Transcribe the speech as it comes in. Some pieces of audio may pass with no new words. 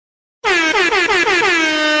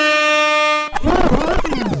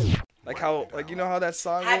how, like, you know how that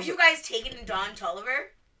song Have goes? you guys taken Don Toliver?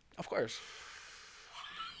 Of course.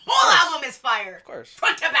 Whole album is fire. Of course.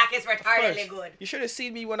 Front to back is Of retardedly course. good. You should have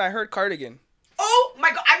seen me when I heard Cardigan. Oh my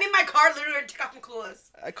god, I'm in my car literally ready to take off my clothes.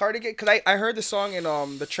 Cardigan, because I heard the song in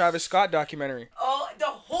the Travis Scott documentary. Oh, the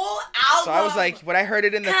whole album. So I was like, when I heard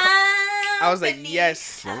it in the I was like,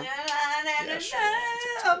 yes. Oh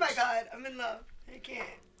my god, I'm in love. I can't.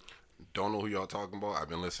 Don't know who y'all talking about. I've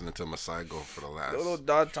been listening to Masaigo for the last. Little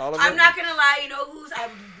Don Toliver. I'm not gonna lie, you know who's I'm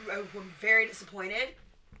very disappointed?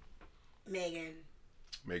 Megan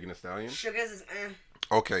Thee Stallion. Sugars is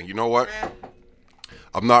Okay, you know what?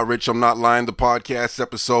 I'm Not Rich, I'm Not Lying, the podcast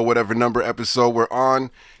episode, whatever number episode we're on.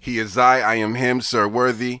 He is I am him, Sir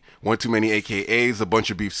Worthy. One too many AKAs, a bunch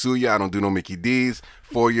of beef suya, I don't do no Mickey D's.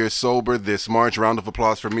 4 years sober this March. Round of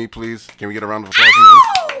applause for me, please. Can we get a round of applause for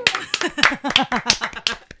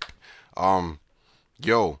me?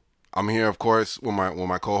 Yo, I'm here, of course, with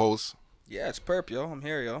my co-host. Yeah, it's Perp, yo. I'm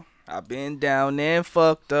here, yo. I've been down and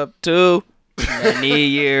fucked up too many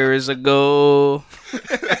years ago.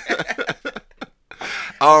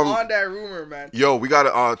 On that rumor, man. Yo, we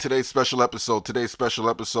got today's special episode.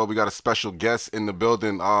 We got a special guest in the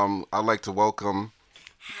building. I'd like to welcome.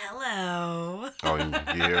 Hello. Oh,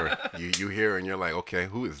 you hear and you're like, okay,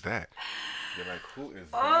 who is that? You're like, who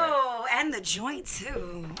is that? Oh, and the joint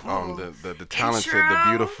too. The talented, the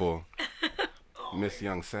beautiful Miss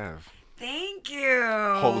Young Sav. Thank you.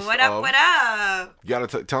 Host what up? of- What up? You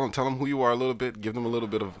gotta tell them who you are a little bit. Give them a little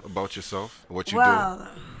bit about yourself, what you Well,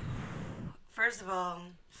 first of all,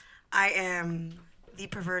 I am the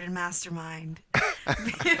perverted mastermind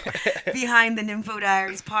behind the Nympho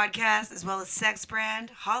Diaries podcast, as well as Sex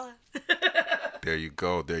Brand. Holla. do. There you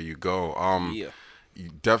go. Yeah. You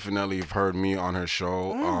definitely have heard me on her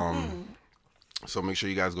show. So make sure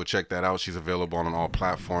you guys go check that out. She's available on all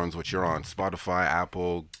platforms, which you're on Spotify,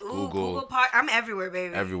 Apple, Google. I'm everywhere,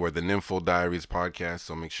 baby. Everywhere. The Nympho Diaries podcast.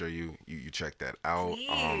 So make sure you check that out.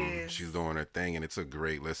 Please. She's doing her thing, and it's a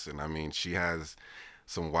great listen. I mean, she has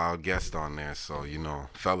some wild guests on there. So, you know,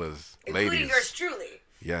 fellas, Including ladies. yours truly.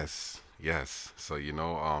 Yes. So, you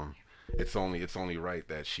know, it's only right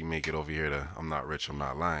that she make it over here to I'm Not Rich, I'm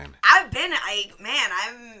Not Lying. I'm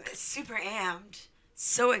super amped.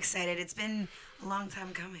 So excited. It's been a long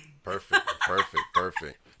time coming. Perfect.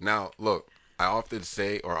 Now, look, I always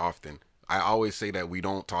say that we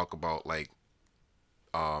don't talk about, like,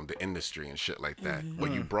 the industry and shit like that.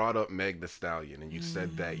 When you brought up Meg Thee Stallion and you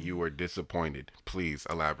said that you were disappointed, please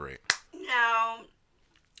elaborate. Now,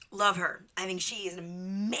 love her. I think she is an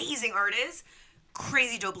amazing artist,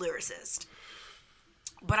 crazy dope lyricist.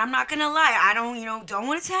 But I'm not gonna lie, I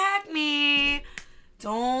don't attack me.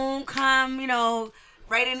 Don't come,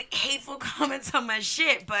 writing hateful comments on my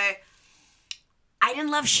shit, but I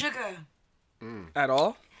didn't love Sugar. At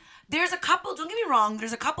all? There's a couple, don't get me wrong,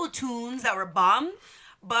 there's a couple tunes that were bomb,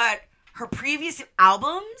 but her previous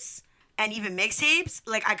albums and even mixtapes,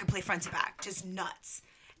 like, I could play front to back, just nuts.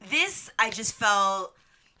 This, I just felt,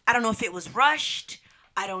 I don't know if it was rushed,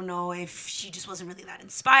 I don't know if she just wasn't really that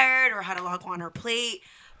inspired or had a lot on her plate,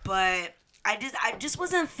 but I just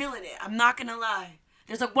wasn't feeling it. I'm not gonna lie.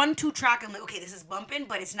 There's like 1-2 track, I'm like, okay, this is bumping,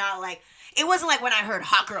 but it's not like, it wasn't like when I heard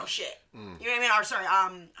Hot Girl shit. You know what I mean? Or sorry,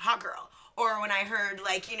 Hot Girl. Or when I heard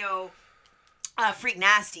like, Freak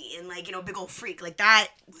Nasty and like, Big Ol' Freak. Like that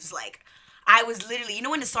was like, I was literally,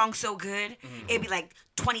 when the song's so good, it'd be like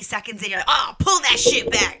 20 seconds and you're like, oh, pull that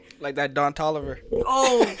shit back. Like that Don Toliver.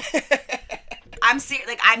 Oh, I'm serious.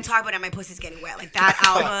 Like, I'm talking about it, my pussy's getting wet. Like, that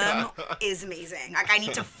album is amazing. Like, I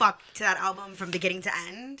need to fuck to that album from beginning to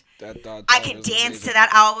end. That Don I can dance to that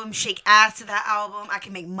album, shake ass to that album. I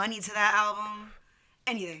can make money to that album.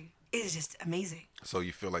 Anything. It is just amazing. So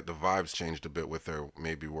you feel like the vibes changed a bit with her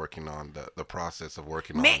maybe working on the process of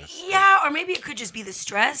working on this? Yeah, or maybe it could just be the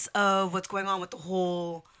stress of what's going on with the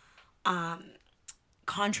whole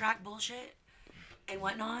contract bullshit and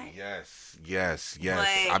whatnot. Yes.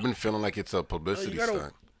 Like, I've been feeling like it's a publicity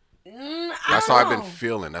stunt. That's how I've been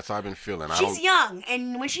feeling. She's young,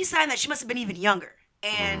 and when she signed that, she must have been even younger.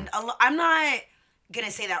 And I'm not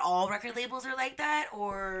gonna say that all record labels are like that,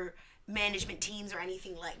 or management teams or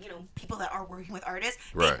anything, like, people that are working with artists.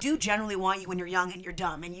 Right. They do generally want you when you're young and you're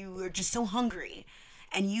dumb and you are just so hungry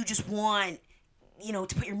and you just want,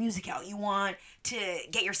 to put your music out. You want to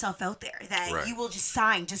get yourself out there, that you will just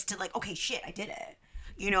sign just to, like, okay, shit, I did it,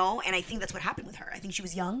 and I think that's what happened with her. I think she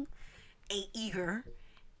was young, eager,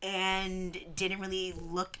 and didn't really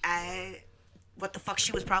look at what the fuck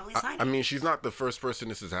she was probably signing. I mean, she's not the first person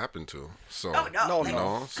this has happened to. So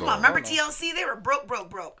no. So, Come on, remember TLC? They were broke.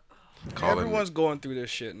 Everyone's going through this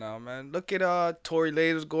shit now, man. Look at Tory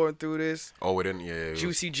Lanez going through this. Oh, it didn't. Yeah.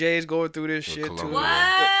 Juicy J's going through this shit too. Columbia. What?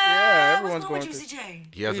 Yeah, everyone's What's wrong going with through. Juicy J?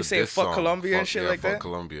 He has You a say diss fuck song. Columbia and shit like fuck that?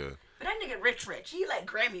 Columbia. But that nigga rich. He like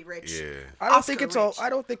Grammy rich. Yeah. I don't Oscar think it's all. rich. I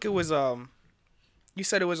don't think it was. You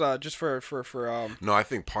said it was just for No, I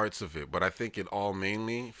think parts of it, but I think it all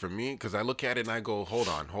mainly for me because I look at it and I go, hold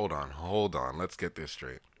on, let's get this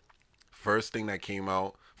straight. First thing that came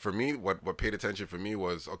out for me, what paid attention for me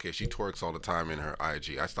was, okay, she twerks all the time in her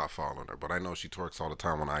IG. I stopped following her, but I know she twerks all the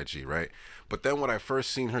time on IG, right? But then when I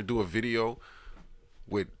first seen her do a video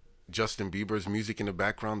with Justin Bieber's music in the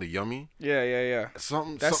background, the Yummy, yeah.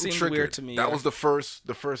 something seemed triggered. weird to me. That yeah. was the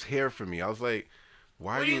first hair for me. I was like,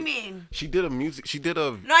 why? What do you mean? She did a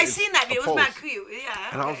No, I seen that video. It was mad post. cute. Yeah.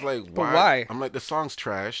 And I was like, But why? why? I'm like, the song's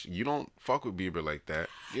trash. You don't fuck with Bieber like that.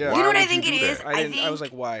 Yeah. Why You know what I would think do it is? that? I was like,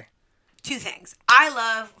 why? Two things. I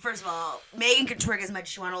love, first of all, Megan can twerk as much as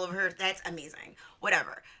she wants all over her. That's amazing.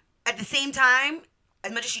 Whatever. At the same time,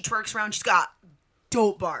 as much as she twerks around, she's got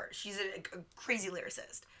dope bars. She's a crazy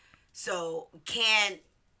lyricist. So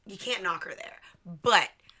you can't knock her there. But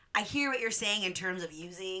I hear what you're saying in terms of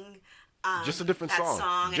using Just a different that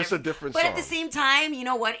song. and Just a everything. different But song. at the same time, you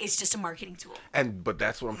know what? It's just a marketing tool. But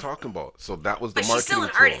that's what I'm talking about. So that was the But marketing she's still an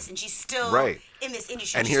tool. artist, and she's still Right. in this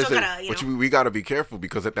industry. And she's here's still the, gotta, but we got to be careful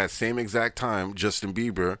because at that same exact time, Justin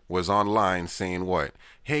Bieber was online saying what?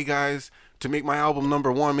 Hey guys, to make my album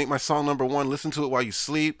 #1, make my song #1, listen to it while you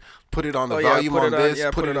sleep, put it on the volume put on it on- this, yeah,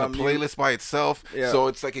 put it in a on mute. playlist by itself. Yeah. So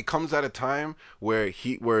it's like it comes at a time where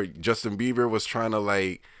Justin Bieber was trying to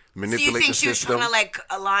like So you manipulate think the she was system. trying to like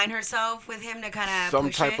align herself with him to kind of Some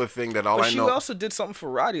push type it? of thing that all But I she know. also did something for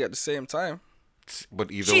Roddy at the same time.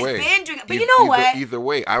 But either She's way, been doing it. But you know what? Either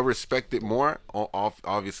way, I respect it more.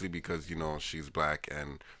 Obviously, because she's black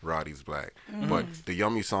and Roddy's black. Mm-hmm. But the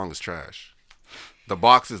Yummy song is trash. The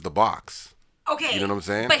box is the box. Okay. You know what I'm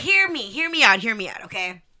saying? But hear me out,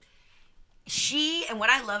 okay? She, and what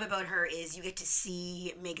I love about her is you get to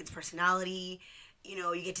see Megan's personality.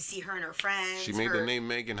 You get to see her and her friends. She made the name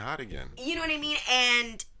Megan hot again. You know what I mean?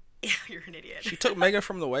 And you're an idiot. She took Megan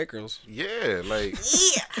from the white girls. Yeah, like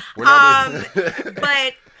Yeah. we're not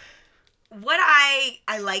But what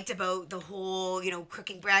I liked about the whole,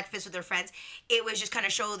 cooking breakfast with her friends, it was just kind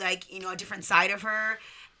of show like, a different side of her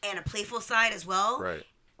and a playful side as well. right.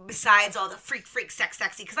 Besides all the freak,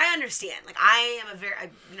 sexy, because I understand. Like, I am a very,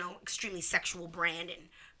 extremely sexual brand and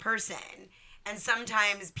person. And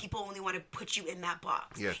sometimes people only want to put you in that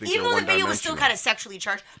box. Yeah, I think even you're though the video was still one-dimensional. kind of sexually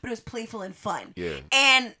charged, but it was playful and fun. Yeah.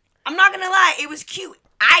 And I'm not going to lie, it was cute.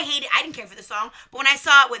 I hate it. I didn't care for the song. But when I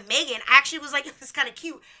saw it with Megan, I actually was like, this is kind of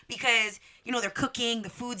cute. Because, they're cooking, the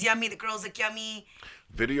food's yummy, the girls look yummy.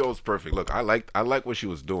 Video is perfect. Look, I like what she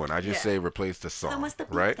was doing. I just Yeah. say replace the song, what's the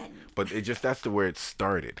beat right? then? But that's the where it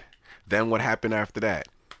started. Then what happened after that?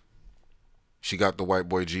 She got the white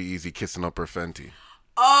boy G-Eazy kissing up her Fenty.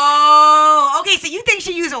 Oh, okay. So you think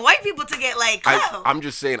she using white people to get like clout? I'm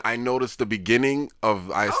just saying. I noticed the beginning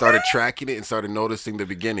of. I started tracking it and started noticing the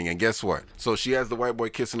beginning. And guess what? So she has the white boy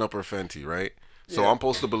kissing up her Fenty, right? So I'm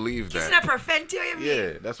supposed to believe Kissing that. up her Fenty? What do you mean?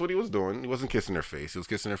 Yeah, that's what he was doing. He wasn't kissing her face. He was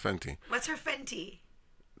kissing her Fenty. What's her Fenty?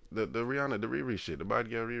 The Rihanna, the Riri shit, the bad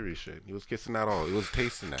girl Riri shit. He was kissing that all. He was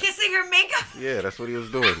tasting that. Kissing her makeup? Yeah, that's what he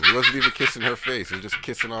was doing. He wasn't even kissing her face. He was just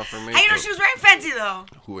kissing off her makeup. I know she was wearing Fenty though.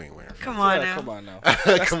 Who ain't wearing Fenty? Come on Yeah, now. come on now.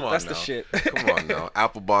 Come on That's now. the shit. Come on now.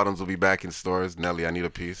 Apple bottoms will be back in stores. Nelly, I need a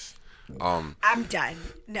piece. I'm done.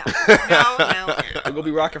 No. No. We're gonna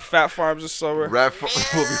be rocking Fat Farms this summer. Rap will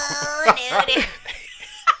be No.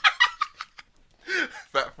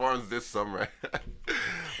 Fat Farms this summer.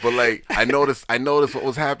 But like I noticed what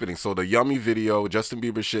was happening. So the Yummy video, Justin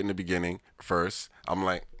Bieber shit in the beginning first. I'm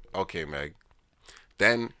like, okay, Meg.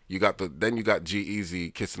 Then you got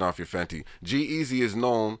G-Eazy kissing off your Fenty. G-Eazy is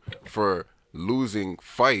known for losing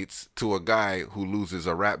fights to a guy who loses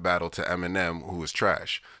a rap battle to Eminem, who is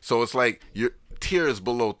trash. So it's like you're tiers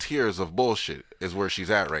below tiers of bullshit is where she's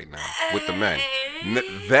at right now with the men.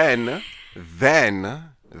 Then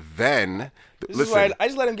This is listen. why I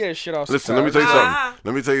just let him get his shit off. Listen, let me tell you something.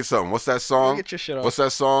 Let me tell you something. What's that song? Get your shit off. What's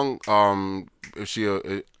that song? If she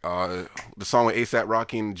the song with ASAP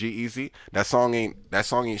Rocky and G-Eazy. That song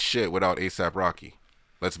ain't shit without ASAP Rocky.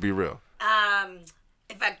 Let's be real.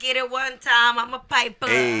 If I get it one time, I'm a piper.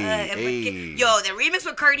 Hey. Yo, the remix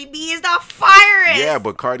with Cardi B is the fire. Yeah,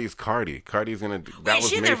 but Cardi's Cardi. Cardi's gonna. That Wait, was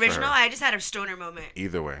she in made the for original? her. I just had a stoner moment.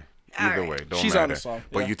 Either way. Either right. way, don't She's matter. on the song.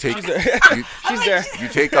 But Yeah. you take She's there. you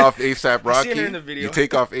take off ASAP Rocky. seen her in the video. You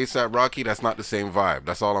take off ASAP Rocky. That's not the same vibe.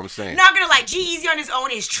 That's all I'm saying. Not gonna lie, G-Eazy on his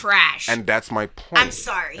own is trash. And that's my point. I'm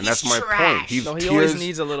sorry, And he's that's my trash. point. He's No, he tears. always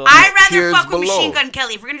needs a little. I'd rather tears fuck with below. Machine Gun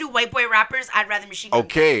Kelly. If we're gonna do white boy rappers, I'd rather Machine Gun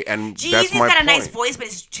Okay, and Kelly. that's G-Eazy's my got a point. nice voice, but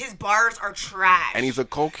his bars are trash. And he's a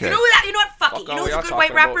cokehead. You know who that? You know what? Fuck it. Fuck You know all who's a y'all good white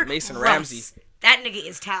talking about, rapper? Mason Russ. Ramsey. That nigga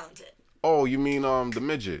is talented. Oh, you mean the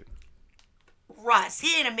midget? Russ.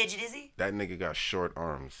 He ain't a midget, is he? That nigga got short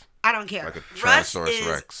arms. I don't care. Like a Russ Tyrannosaurus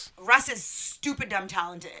Rex. Russ is stupid dumb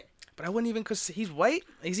talented. But I wouldn't even, cause he's white.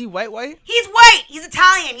 Is he white? He's white. He's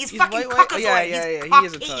Italian. He's fucking white, white? Caucasoid. Oh, yeah. He's He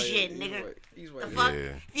is Caucasian, Italian. nigga. He's The white. fuck? Yeah.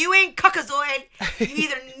 If you ain't Caucasoid, you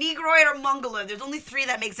either Negroid or Mongoloid. There's only three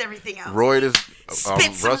that makes everything else. Royd is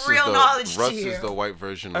Spit some Russ real is knowledge Russ to is you. the white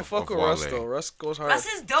version I of fuck with Wale. Russ though. Russ goes hard. Russ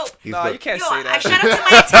is dope. He's Nah, the- you can't Yo, say I that. shout out to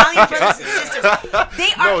my Italian brothers and sisters.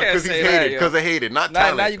 They are No, can't because he's say that, hated. yo. Because of hated, not Now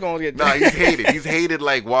talent. you gonna get. Nah, he's hated. He's hated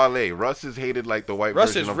like Wale. Russ is hated like the white Russ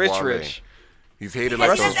version is of rich, Wale. rich. He's hated because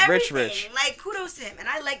like he Russ has those. is everything. rich. Like, kudos to him. And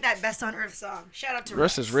I like that Best on Earth song. Shout out to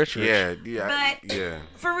Russ is rich, rich. Yeah, But yeah.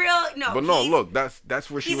 for real, no. But no, he's- look, that's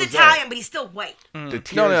where she He's was Italian, but he's still white. at. The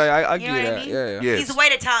tears, No, I You get know what I that. mean? Yeah, yeah. Yeah. He's a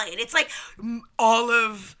white Italian. It's like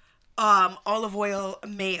olive oil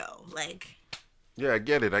mayo. Like, Yeah, I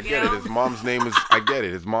get it. I You get know? it. His mom's name is. I get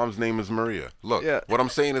it. His mom's name is Maria. Look, Yeah. what I'm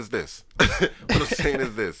saying is this. What I'm saying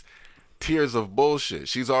is this. Tears of bullshit.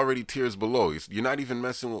 She's already tears below. You're not even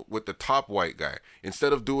messing with the top white guy.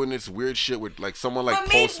 Instead of doing this weird shit with like someone like But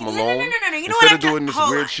maybe- Post no, no, Malone. no, no, no. You know instead what of doing I'm this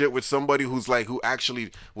hold weird on. shit with somebody who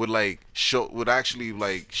actually would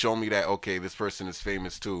show me that okay, this person is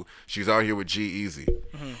famous too. She's out here with G-Eazy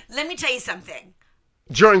let me tell you something.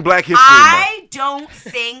 during Black History Month. I don't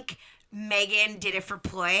think Megan did it for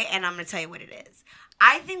ploy, and I'm gonna tell you what it is.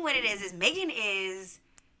 I think what it is Megan is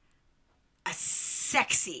a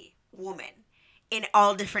sexy woman in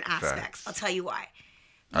all different aspects. Facts. I'll tell you why.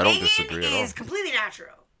 I don't Megan disagree at all. is completely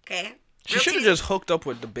natural. Okay. She Real should have titties. just hooked up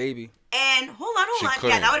with the baby. And hold on. She Yeah,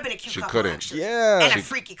 couldn't. that would have been a cute She couple. couldn't. Actually. Yeah. And She- a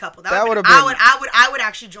freaky couple. that That would've would been- I would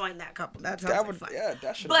actually join that couple. That sounds That like would, fun. yeah,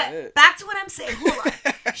 that should have But been it. back to what I'm saying. Hold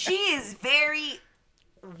on. She is very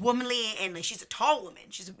womanly, and like, she's a tall woman.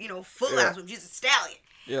 She's full ass woman. She's a stallion.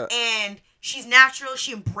 Yeah. And she's natural.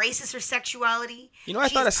 She embraces her sexuality. You know, I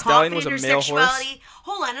She's thought a stallion was a confident in her male horse. sexuality.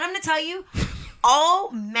 Hold on, and I'm gonna tell you,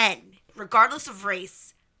 all men, regardless of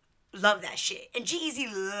race, love that shit. And G-Eazy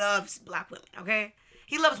loves black women. Okay,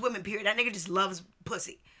 he loves women. Period. That nigga just loves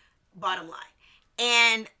pussy. Bottom line.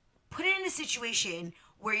 And put it in a situation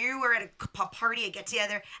where you were at a party, a get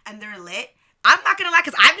together, and they're lit. I'm not gonna lie,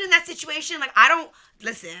 because I've been in that situation. Like, I don't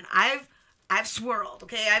listen. I've swirled.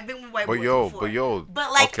 Okay, I've been with white boys before.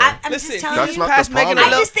 But like, okay. I'm Listen, just telling That's you. not pass the Megan problem. a I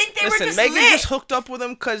little- just think they were Listen, just Megan lit. just hooked up with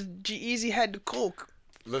him because G-Eazy had the coke.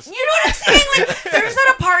 Listen, You know what I'm saying? Like, there's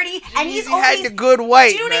at a party, and he's G-Eazy always had the good white,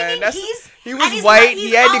 Do you know what I man. mean? That's- he and was he's white. not- He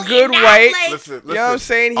he's had all the good in that, white. like- listen. You know what I'm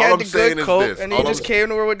saying? He All had I'm the saying good is coke, this. and All he I'm- just came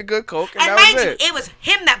to her with the good coke, and And that mind was you, it. it was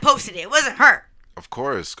him that posted it. It wasn't her. Of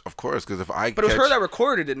course, because if I But it was her that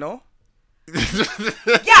recorded it, no? Yeah,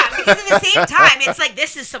 because at the same time, it's like,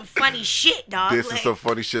 this is some funny shit, dog. this like, is some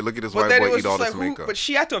funny shit. Look at this But white then boy it was eat all just this like, makeup. but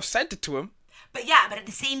she had to have sent it to him. but yeah, but at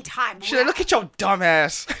the same time, She's like, look at your dumb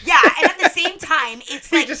ass. yeah, and at the same time, it's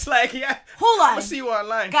He like, just like, yeah. hold on, I'll see you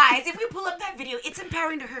online. guys. If we pull up that video, it's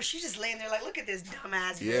empowering to her. She's just laying there like, look at this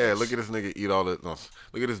dumbass. Yeah, bitch. look at this nigga eat all this. No,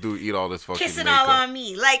 look at this dude eat all this fucking kissing makeup. all on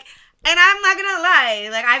me, like. And I'm not gonna lie,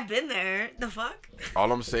 like, I've been there. The fuck?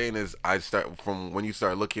 All I'm saying is, from when you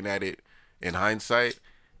start looking at it in hindsight,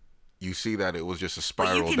 you see that it was just a But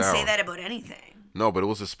spiral you can down. say that about anything. No, but it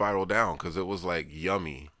was a spiral down because it was like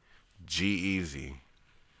Yummy, G-Eazy,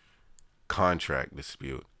 contract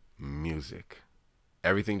dispute, music.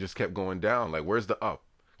 Everything just kept going down. Like, where's the up?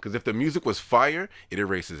 Because if the music was fire, it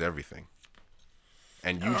erases everything.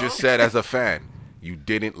 And you just said as a fan, you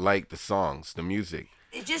didn't like the songs, the music.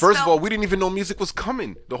 It just First of all, felt- we didn't even know music was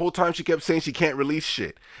coming. The whole time she kept saying she can't release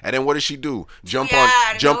shit. And then what does she do? Jump Yeah,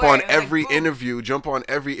 out of nowhere, on it was like, every boom. interview, jump on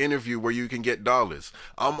every interview where you can get dollars.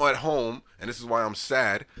 I'm at home, and this is why I'm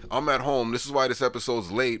sad. I'm at home. This is why this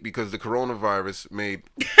episode's late, because the coronavirus made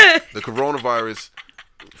the coronavirus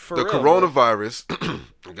For the real, coronavirus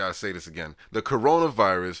I gotta say this again. The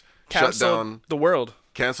coronavirus shut Canceled down, the world.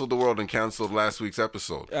 canceled the world, and canceled last week's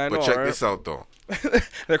episode. I But know, check right? this out though.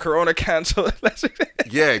 The corona canceled.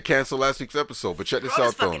 Yeah, it canceled last week's episode. But check this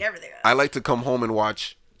Corona's out though. fucking everything up. I like to come home and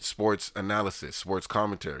watch sports analysis, sports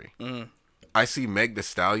commentary. I see Meg Thee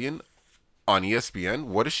Stallion on ESPN.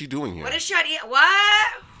 What is she doing here? What is shot?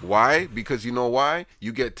 What? Why? Because you know why?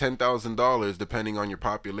 You get $10,000 depending on your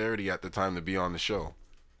popularity at the time to be on the show.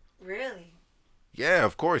 Really? Yeah,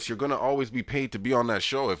 of course. You're gonna always be paid to be on that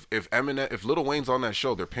show. If Lil Wayne's on that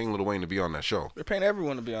show, they're paying Lil Wayne to be on that show. They're paying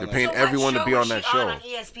everyone to be on They're that. paying So everyone to be on that show. On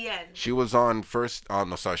ESPN. She was on first.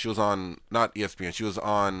 No, sorry. She was on not ESPN. She was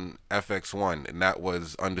on FX1, and that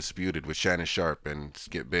was Undisputed with Shannon Sharp and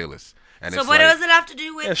Skip Bayless. And So it's what like, does it have to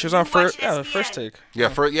do with? Yeah, she was on watching first ESPN? take. First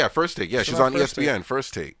Take. Yeah, she's on on First Take. ESPN.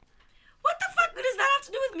 First Take. What the fuck does that have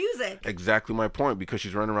to do with music? Exactly my point, because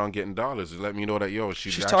she's running around getting dollars. Let me know that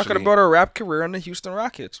She's actually, talking about her rap career in the Houston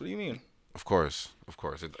Rockets. What do you mean? Of course, it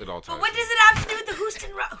all ties. But what in. does it have to do with the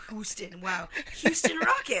Houston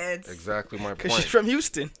Rockets? Exactly my Because point. she's from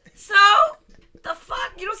Houston. So the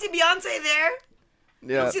fuck, you don't see Beyonce there? You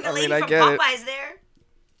Yeah, don't see the I lady mean, I from get it. Popeyes there?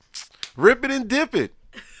 Rip it and dip it.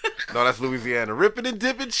 No, that's Louisiana. Rip it and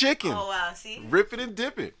dip it chicken. Oh wow, see, Rip it and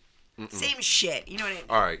dip it. same shit. You know what I mean?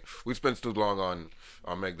 All right, we spent too long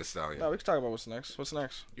on Meg Thee Stallion. No, we can talk about what's next. What's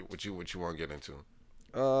next? What you want to get into?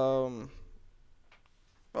 Oh,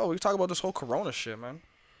 we can talk about this whole Corona shit, man.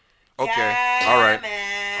 Okay, Yeah, all right,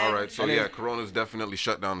 man. all right. So I mean- yeah, Corona's definitely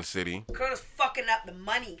shut down the city, Corona's fucking up the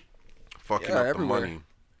money. fucking Yeah, up everywhere. the money.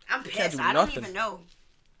 I'm can't pissed. do I don't nothing. even know.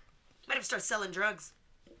 Might have to start selling drugs.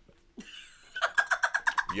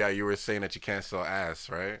 Yeah, you were saying that you can't sell ass,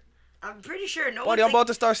 right? I'm pretty sure no Buddy, one's I'm about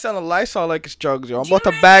to start selling Lysol like it's drugs, yo. I'm Do you about to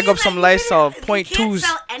really bag up like, some you Lysol, really- point You can't twos.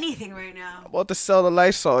 sell anything right now. I'm about to sell the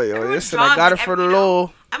Lysol, yo. Everyone's Listen, I got jogging it for the every- you know,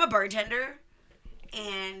 low. I'm a bartender,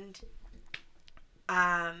 and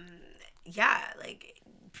yeah, like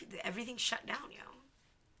everything's shut down,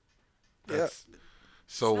 yo. That's,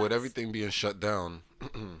 So with nuts. everything being shut down,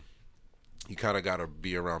 you kind of gotta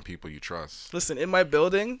be around people you trust. Listen, in my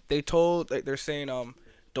building, they're saying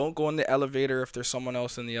don't go in the elevator if there's someone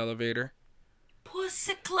else in the elevator.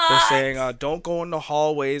 Pussy They're clots. saying don't go in the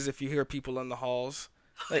hallways if you hear people in the halls.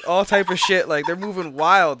 Like all type of shit. Like they're moving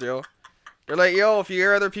wild, yo. They're like, yo, if you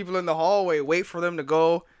hear other people in the hallway, wait for them to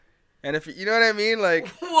go. And if you know what I mean, like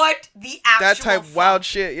What the actual that type fuck? wild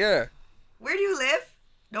shit, yeah. Where do you live?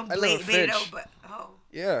 Don't I live in blame it out, Finch. but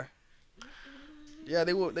Yeah. Yeah,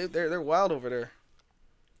 they're wild over there.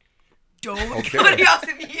 don't Okay. nobody else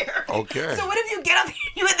in here. Okay. So what if you get up?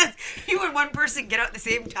 You and one person get out at the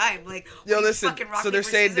same time, like Yo, what, you listen. fucking rock, So they're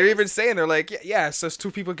paper, saying they're scissors? even saying they're like, yeah. So it's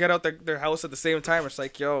two people get out their house at the same time. It's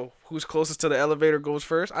like, yo, who's closest to the elevator goes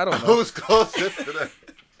first? I don't know. Who's closest to that?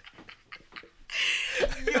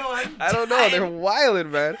 Yo, I'm I don't know. dying. They're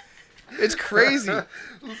wilding, man. It's crazy.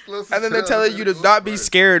 Who's closest And then to they're the telling you to elevator? not be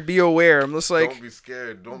scared, be aware. I'm just like, Don't be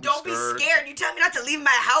scared. Don't Don't be scared. scared. You tell me not to leave my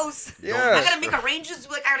house. Yeah. I gotta make arrangements.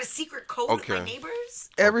 Like I got a secret code with my Okay. neighbors.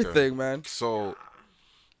 everything, man. So,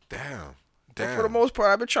 damn. But for the most part,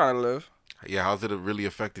 I've been trying to live. Yeah, how's it really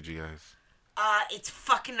affected you guys? It's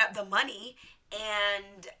fucking up the money,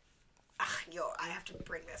 and yo, I have to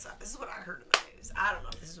bring this up. This is what I heard in the news. I don't know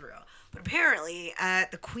if this is real, but apparently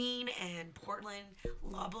at the Queen and Portland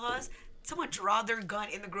Loblaws, someone draw their gun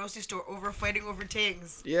in the grocery store over fighting over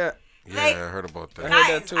things. Yeah. Yeah, Like, I heard about that. I heard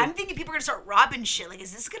that Guys, too. I'm thinking people are gonna start robbing shit. Like,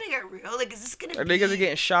 is this gonna get real? Like, is this gonna Our be? niggas are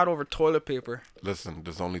getting shot over toilet paper. Listen,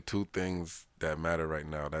 there's only two things that matter right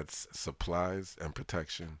now. That's supplies and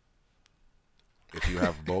protection. If you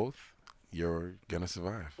have both, you're gonna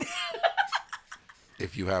survive.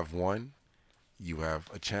 If you have one, you have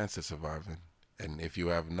a chance of surviving. And if you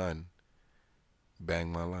have none,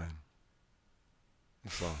 bang my line.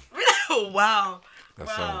 That's all. Oh wow.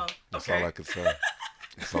 That's Wow. all. That's Okay. all I could say.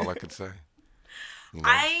 That's all I could say. You know?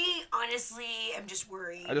 I honestly am just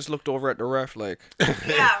worried. I just looked over at the ref like,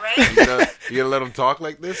 Yeah, right. You gonna let him talk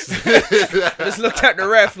like this? just looked at the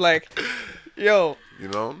ref like, yo, You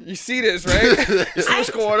know? you see this, right? You see what's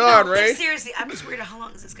going No, on, but right? Seriously, I'm just worried. How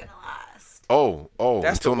long is this gonna last? Oh,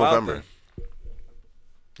 That's until the wild November.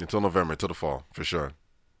 Until November, till the fall, for sure.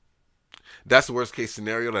 That's the worst case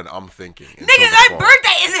scenario that I'm thinking. until Nigga, the my fall.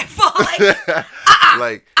 birthday isn't full.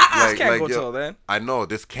 Like, This can't go yo, till then. I know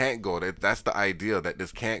this can't go. That's the idea that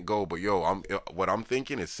this can't go. But yo, what I'm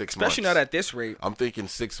thinking is 6 months. Especially not at this rate. I'm thinking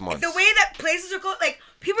 6 months. the way that places are closed, like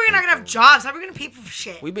people are not gonna have jobs. How are we gonna pay for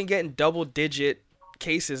shit? We've been getting double-digit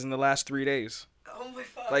cases in the last 3 days. Oh my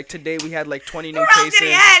fuck. Like today, we had like 20 new Where else cases. did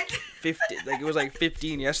it end? 50, like it was like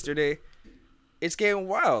 15 yesterday. It's getting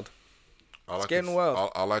wild. all getting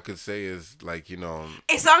wild. All I could say is like As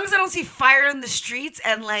long as I don't see fire in the streets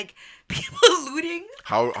and like people looting.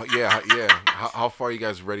 how far are you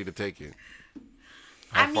guys ready to take it?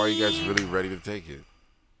 How far are you guys really ready to take it?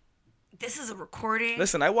 This is a recording.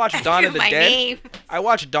 Listen, I watched Dawn of the My Dead. name. I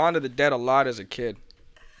watched Dawn of the Dead a lot as a kid.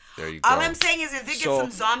 There you go. All I'm saying is if they get So,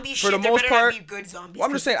 some zombie for shit, the there most better part- not be good zombies. Well,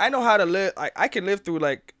 I'm just saying, I know how to live. I can live through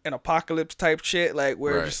like an apocalypse type shit, like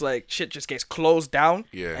where Right. just like shit just gets closed down,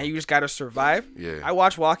 Yeah. and you just gotta survive. Yeah. I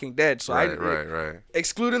watch Walking Dead, so Right.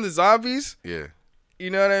 excluding the zombies, Yeah. you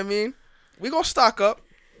know what I mean? We gonna stock up.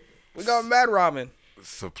 We got mad ramen,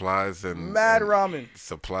 Supplies and mad and ramen.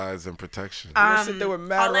 supplies and protection. gonna sit there with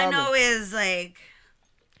mad all I ramen. know is like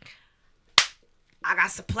I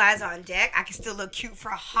got supplies on deck. I can still look cute for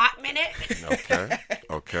a hot minute.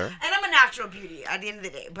 Okay. And I'm a natural beauty at the end of the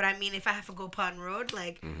day. But I mean, if I have to go upon road,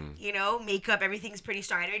 like, you know, makeup, everything's pretty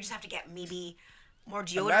started. I just have to get maybe more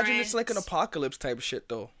deodorant. Imagine it's like an apocalypse type of shit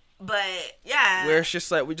though, But yeah. where it's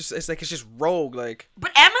just like it's just rogue, like.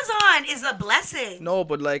 But Amazon is a blessing. No,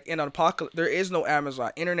 but like in an apocalypse, there is no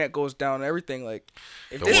Amazon. Internet goes down, everything. Like,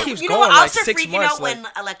 if The this what? keeps You know going what? I'll like start 6 freaking months, out like, when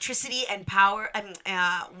electricity and power and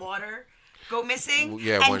water go missing,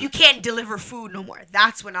 Yeah, and when- you can't deliver food no more.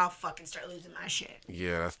 That's when I'll fucking start losing my shit.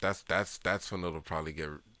 Yeah, that's when it'll probably get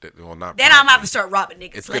well not. Then I'm gonna have to start robbing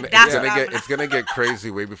niggas. It's Like gonna that's what I'm it's gonna get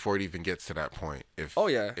crazy way before it even gets to that point. If Oh,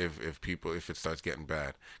 yeah. if it starts getting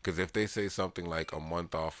bad, because if they say something like a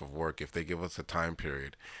month off of work, if they give us a time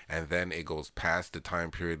period and then it goes past the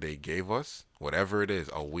time period they gave us, whatever it is,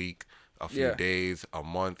 a week, a few Yeah. days, a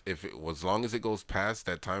month, as long as it goes past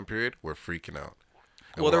that time period, we're freaking out.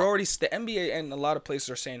 And well, they're we're- already the NBA and a lot of places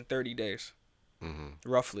are saying 30 days,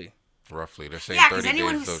 roughly. roughly they're saying Yeah, 30 because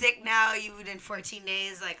anyone days. who's sick now, you within 14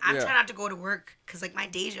 days. Like I'm Yeah. trying not to go to work because like my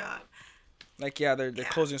day job. Like, yeah, they're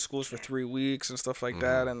closing schools for 3 weeks and stuff like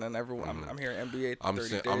that, and then everyone, I'm hearing NBA 30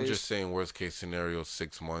 days. I'm just saying worst case scenario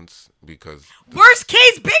 6 months because Worst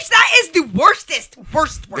case, bitch. That is the worstest.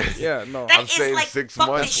 Worst. Yeah, no. That I'm is saying like 6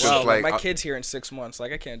 fucking months shit. was Wow, like my kid's here in 6 months.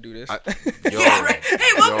 Like, I can't do this. yo, Yeah, right. Hey,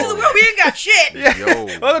 welcome to the world. We ain't got shit.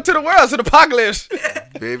 yo, Welcome to the world, to the apocalypse.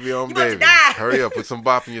 baby on about to baby. die. Hurry up, put some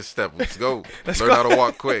bop in your step. Let's go. Learn go. how to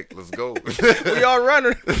walk quick. Let's go. We all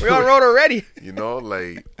run. We all rode already. You know,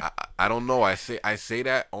 like I don't know. I say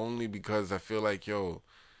that only because I feel like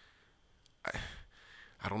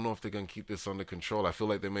I don't know if they're gonna keep this under control. I feel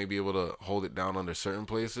like they may be able to hold it down under certain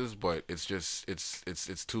places, but it's just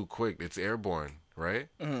it's too quick. It's airborne, right?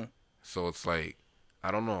 Mm-hmm. So it's like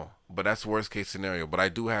I don't know, but that's worst case scenario. But I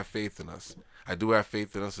do have faith in us. I do have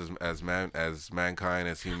faith in us as mankind,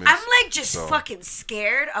 as humans. I'm like just So- fucking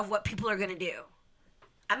scared of what people are gonna do.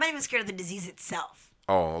 I'm not even scared of the disease itself.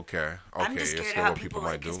 Oh, okay. I'm just You're scared scared of how what people might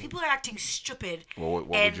like, because do. people are acting stupid. Well,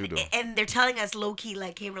 what and, would you do? And they're telling us low key,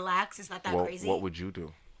 like, hey, relax, it's not that crazy. What would you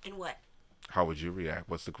do? And what? How would you react?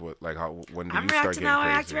 What's the like? When do I'm you start reacting getting how I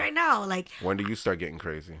crazy? act right now. Like, When do you start getting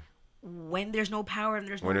crazy? when there's no power and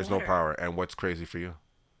there's no When there's no water. power. And what's crazy for you?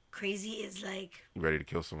 Crazy is like, You ready to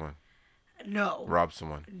kill someone? no. Rob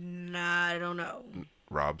someone? Nah, I don't know.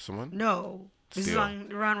 Rob someone? No. This is Steal.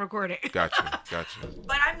 we're on recording. Gotcha.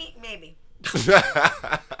 But I mean, maybe. It's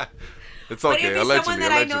But okay. it'd be Allegedly. someone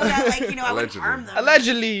that I know that, like, you know, I wouldn't Allegedly. harm them.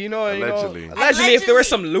 Allegedly, you know, Allegedly. allegedly, if there was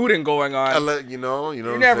some looting going on, You know what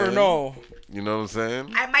you I'm never saying? know. You know what I'm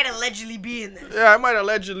saying? I might allegedly be in this. Yeah, I might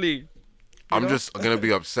allegedly. I'm know? just gonna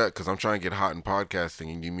be upset because I'm trying to get hot in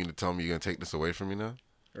podcasting, and you mean to tell me you're gonna take this away from me now?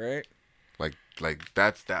 Right? Like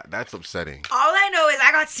that's upsetting. All I know is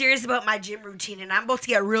I got serious about my gym routine, and I'm about to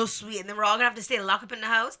get real sweet, and then we're all gonna have to stay locked up in the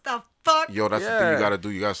house. The fuck? Yo, that's the thing Yeah. you gotta do.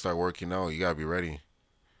 You gotta start working out. You gotta be ready.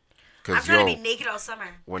 I'm Cause trying to yo, be naked all summer.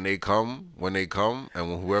 when they come, and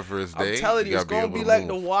when whoever is I'm they, telling you, it's gotta gonna able be to like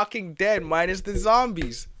The move. Walking Dead minus the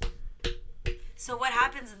zombies. So what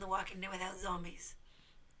happens in The Walking Dead without zombies?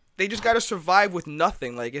 They just gotta survive with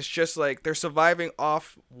nothing. Like, it's just like they're surviving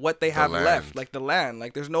off what they have land. left, like the land.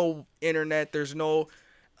 Like, there's no internet, there's no,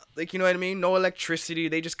 like, you know what I mean? No electricity.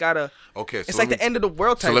 They just gotta. Okay, so It's like the end of the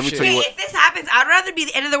world type let me shit. tell you Hey, what- if this happens, I'd rather be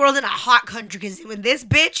the end of the world in a hot country, because when this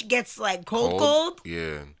bitch gets like cold,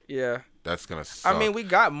 Yeah, Yeah. that's gonna suck. I mean, we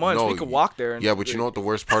got months. We could walk there. And, Yeah, but you know what the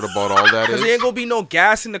worst part about all that Because is? there ain't gonna be no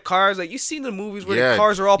gas in the cars. Like, you seen the movies where Yeah, the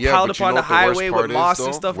cars are all yeah, piled but up you on know the what the worst highway part with is, moss though?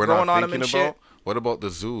 and stuff We're growing not on them and thinking shit. about what about the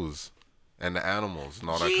zoos and the animals and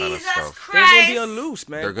all that kind of Jesus stuff? They're Christ, gonna be on loose,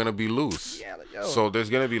 man. They're gonna be loose. Yeah, like, yo. So there's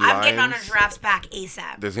gonna be I'm lions. getting on a giraffe's back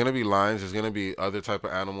ASAP. There's gonna be lions. There's gonna be other type of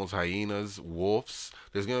animals, hyenas, wolves.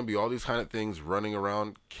 There's gonna be all these kind of things running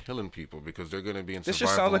around killing people because they're gonna be in This survival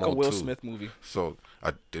just sounds like a mode Will too. Smith movie. So,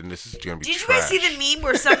 and this is gonna be. Did you trash. guys see the meme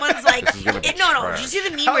where someone's like, This is gonna be no, trash. did you see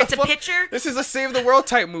the meme How where the it's a fuck- picture? This is a save the world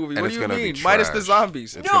type movie. And What it's do you gonna be mean? Minus the trash.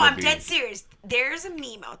 zombies. It's No, gonna I'm be- dead serious. There's a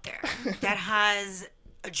meme out there that has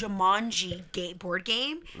a Jumanji board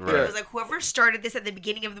game. And Right. it was like, whoever started this at the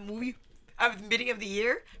beginning of the movie, at the beginning of the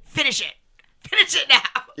year, finish it. Finish it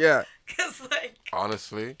now. Yeah. Because, like,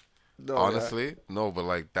 Honestly, No, honestly, no, but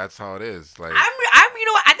like that's how it is. Like I'm you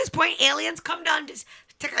know what? At this point, aliens, come down, just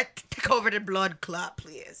take over the blood clot,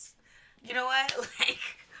 please. You know what? Like,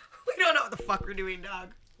 we don't know what the fuck we're doing, dog.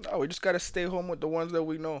 No, we just gotta stay home with the ones that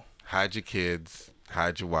we know. Hide your kids,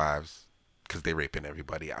 hide your wives, because they raping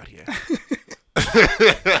everybody out here.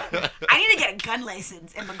 I need to get a gun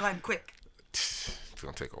license and my gun quick. It's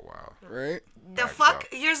gonna take a while. Right? The Backed fuck? up.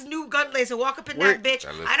 Here's new gun license. Walk up in Wait. that bitch.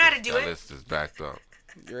 That I know how to do that it. list is backed up.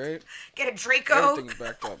 Right? Get a Draco. Everything's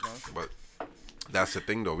backed up, man. But that's the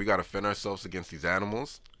thing, though. We gotta fend ourselves against these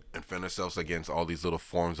animals and fend ourselves against all these little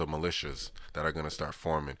forms of militias that are gonna start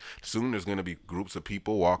forming. Soon, there's gonna be groups of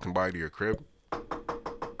people walking by to your crib.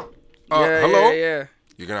 Yeah, hello. yeah.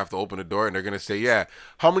 You're gonna have to open the door, and they're gonna say, "Yeah,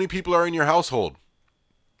 how many people are in your household?"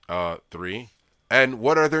 3. And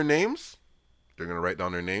what are their names? They're gonna write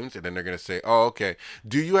down their names, and then they're gonna say, "Oh, okay.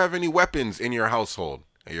 Do you have any weapons in your household?"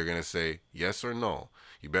 And you're gonna say yes or no.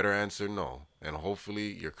 You better answer no, and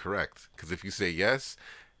hopefully you're correct. Because if you say yes,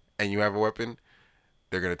 and you have a weapon,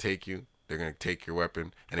 they're gonna take you. They're gonna take your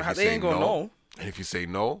weapon, and if you They say ain't gonna no, know. and if you say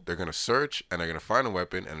no, they're gonna search, and they're gonna find a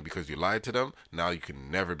weapon, and because you lied to them, now you can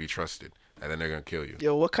never be trusted, and then they're gonna kill you.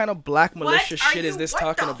 Yo, what kind of black militia are shit is you- this what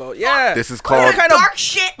talking the about? fuck? Yeah. This is What called kind of- dark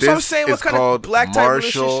shit? So I'm This saying, what is kind of called black type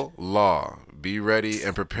militia martial law. Be ready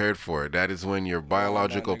and prepared for it. That is when your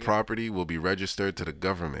biological property will be registered to the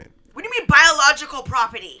government. What do you mean biological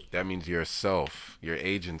property? That means yourself, your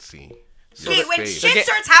agency. Okay, your when space. shit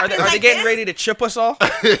starts happening Are they like getting this, ready to chip us all?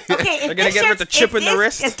 okay, if gonna this get with the shit's- chip if in the this-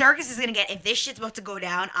 wrist? As dark as it's gonna get, if this shit's about to go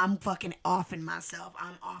down, I'm fucking offing myself.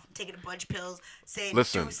 I'm off. I'm taking a bunch of pills, saying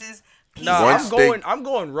Listen. deuces. Peace No, out. Once I'm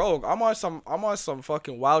going rogue. I'm on some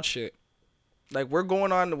fucking wild shit. Like we're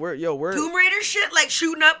going on. We're Tomb Raider shit, like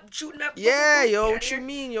shooting up. Yeah, Get yo, outta what you here.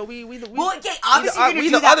 mean, yo? We the Well, yeah, obviously we you're gonna the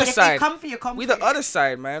do that, other but if side. they come for you, come We for the you. other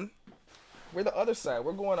side, man. We're the other side.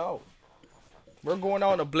 We're going out. We're going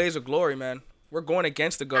out in a blaze of glory, man. We're going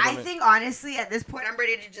against the I government. think honestly, at this point, I'm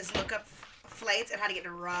ready to just look up flights and how to get the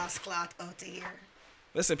Ross cloth out to here.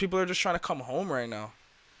 Listen, people are just trying to come home right now.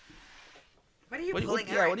 What are you What, pulling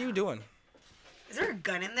what, out? yeah, right what are you now? doing? Is there a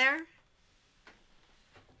gun in there?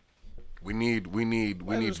 We need.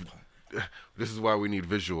 This is why we need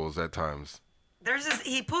visuals at times. There's this.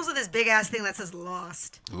 He pulls with this big ass thing that says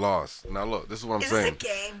 "Lost." Lost. Now look, this is what I'm Is saying.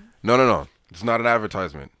 this a game? No. It's not an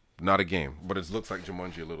advertisement. Not a game. But it looks like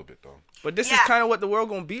Jumanji a little bit though. But this is Yeah. kind of what the world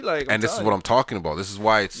gonna be like. And this is what I'm talking about. This is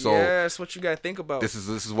why it's so. Yeah, that's what you gotta think about. This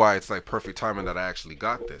is why it's like perfect timing that I actually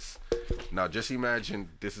got this. Now just imagine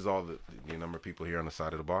this is all the number of people here on the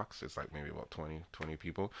side of the box. It's like maybe about 20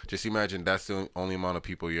 people. Just imagine that's the only amount of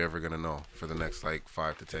people you're ever gonna know for the next like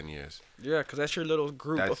 5 to 10 years. Yeah, because that's your little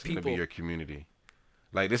group That's of gonna people. be your community.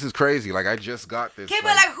 Like this is crazy. Like I just got this. Okay,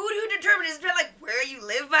 but like, who determines? Is it like where you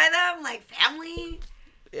live by them? Like family?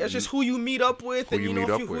 It's just who you meet up with, Who and you you know meet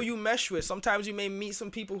up who with. you mesh with. Sometimes you may meet some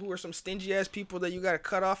people who are some stingy ass people that you gotta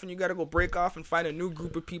cut off, and you gotta go break off and find a new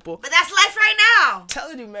group of people. But that's life right now. I'm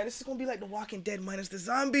telling you, man, this is gonna be like The Walking Dead minus the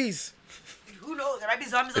zombies. Who knows? There might be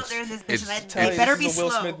zombies out there in this bitch, it's- and Tell they you, better this be is a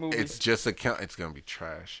Will slow. Smith movie. It's just a count. It's gonna be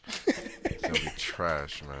trash. It's gonna be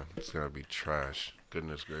trash, man. It's gonna be trash.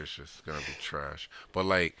 Goodness gracious, it's gonna be trash. But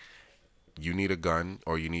like, you need a gun,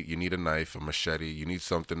 or you need a knife, a machete. You need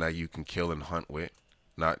something that you can kill and hunt with.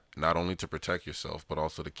 Not only to protect yourself, but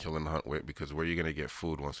also to kill and hunt with. Because where are you gonna get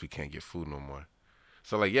food once we can't get food no more?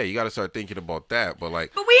 So like, yeah, you gotta start thinking about that. But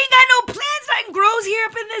like, But we ain't got no plants that grows here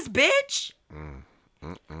up in this bitch.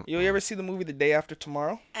 You ever see the movie The Day After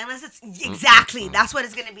Tomorrow? Unless it's exactly that's what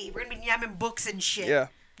it's gonna be. We're gonna be yamming books and shit.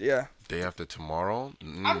 Yeah. day after tomorrow.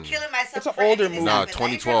 I'm killing myself. It's an for older any of this movie. Nah, happens. I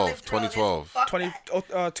ain't trying to live 2012, through all this. 2012. Fuck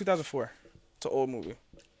that. 2004. It's an old movie.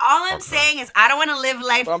 All I'm saying is I don't want to live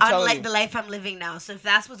life But I'm telling unlike you. the life I'm living now. So if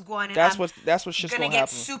that's what's going on, That's I'm what shit's gonna gonna get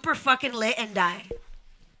happen. super fucking lit and die.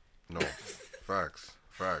 No, facts.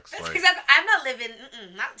 That's Like, because I'm not living,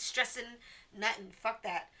 not stressing, nothing. Fuck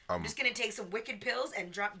that. I'm just gonna take some wicked pills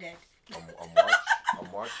and drop dead.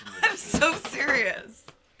 I'm watching. I'm so serious.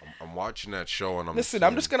 I'm watching that show and I'm. Listen,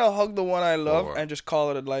 I'm just gonna hug the one I love What? and just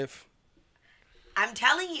call it a life. I'm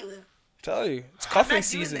telling you. Tell you, it's I'm cuffing not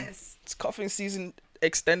doing season. this. It's cuffing season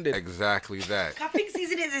extended. Exactly that. Cuffing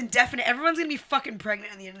season is indefinite. Everyone's gonna be fucking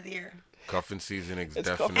pregnant at the end of the year. Cuffing season is It's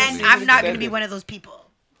definitely. cuffing And season I'm not gonna be extended. one of those people.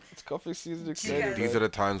 It's cuffing season extended. These bro. are the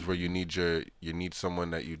times where you need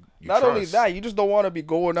someone that you Not trust. only that, you just don't want to be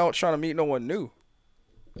going out trying to meet no one new.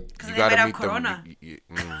 Because You they might gotta have meet corona.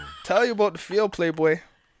 them. Tell you about the field, Playboy.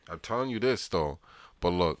 I'm telling you this though, but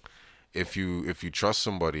look, if you trust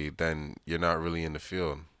somebody, then you're not really in the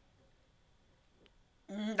field.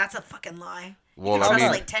 That's a fucking lie. Well, trust I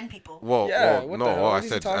mean, like 10 people. well, Yeah, well what no. the hell? Well, What is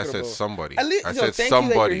he I talking said about? somebody. At least, I yo, said thank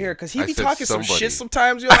somebody. you that you're here, because he I be said talking some somebody. shit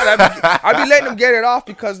sometimes, yo. And I be letting him get it off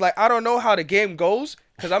because, like, I don't know how the game goes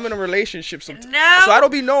because I'm in a relationship sometimes. No. So I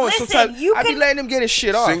don't be knowing. Listen, Sometimes you I be can- letting him get his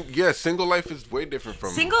shit off. Single life is way different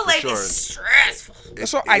from Single for life sure. is stressful.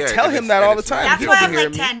 That's what I tell and him it's- that and all the it's time. mad That's You why I can have hear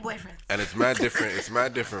like me. 10 boyfriends. And it's mad different. It's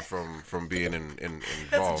mad different from being That's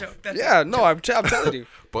involved. a joke. That's Yeah, no, I'm telling you.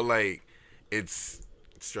 But like, it's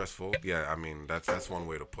stressful. Yeah, I mean that's one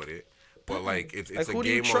way to put it. But like, it's Like, a who do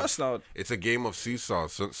you game trust of now? it's a game of seesaw.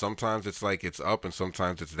 So, sometimes it's like it's up and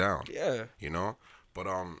sometimes it's down. Yeah. You know. But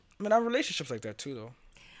I mean, I have relationships like that too, though.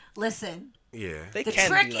 Listen, yeah. They the can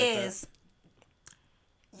trick be like that. is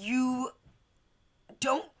you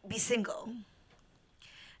don't be single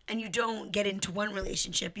and you don't get into one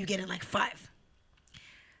relationship. You get in like 5.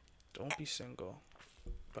 Don't be single,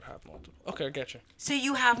 but have multiple. Okay, I get you. So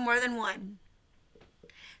you have more than one.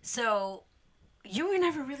 So you were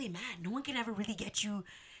never really mad. No one can ever really get you.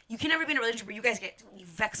 You can never be in a relationship where you guys you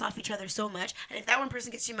vex off each other so much. And if that one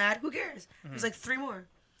person gets you mad, who cares? There's like 3 more.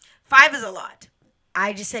 5 is a lot.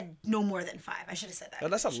 I just said no more than 5. I should have said that. Now,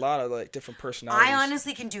 that's a lot of like different personalities. I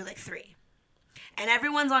honestly can do like 3. And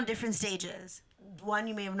everyone's on different stages. One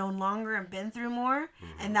you may have known longer and been through more,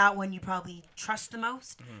 and that one you probably trust the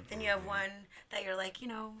most. Then you have one that you're like,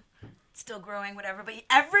 still growing, whatever. But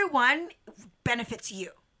everyone benefits you.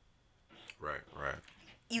 Right.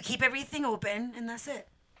 You keep everything open, and that's it.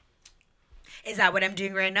 Is that what I'm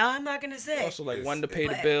doing right now? I'm not gonna say. Also, like It's- one to pay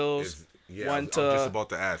the But- bills, Yeah, one I'm to. just about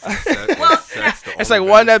to ask. It's like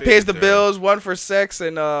one that pays the bills, one for sex,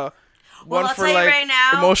 and Well, one I'll for tell like you right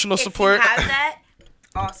now, emotional if support. You have that,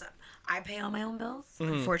 awesome. I pay all my own bills,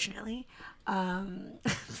 Mm-hmm. unfortunately.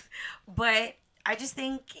 But I just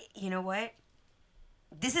think, you know what?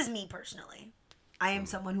 This is me personally. I am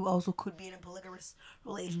someone who also could be in a polygamous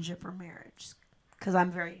relationship or marriage, because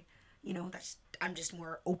I'm very, I'm just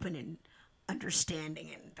more open and understanding,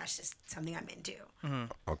 and that's just something I'm into.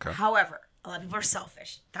 Okay. However, a lot of people are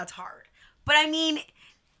selfish. That's hard. But I mean,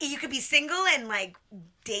 you could be single and like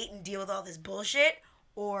date and deal with all this bullshit,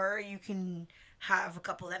 or you can have a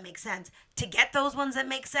couple that make sense. To get those ones that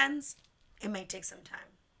make sense, it may take some time.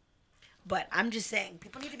 But I'm just saying,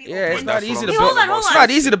 people need to be Yeah, open. it's not That's easy what to I'm build. saying. Hold It's on.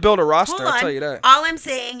 not easy to build a roster. Hold I'll on. tell you that. All I'm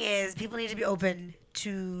saying is people need to be open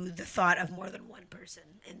to the thought of more than one person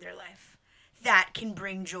in their life that can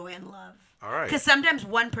bring joy and love. All right. Because sometimes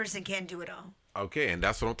one person can't do it all. Okay, and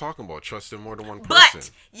that's what I'm talking about. Trusting more than one person.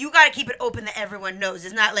 But you gotta keep it open that everyone knows.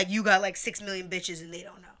 It's not like you got like 6 million bitches and they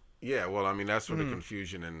don't know. Yeah, well, I mean, that's where the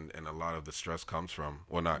confusion and a lot of the stress comes from.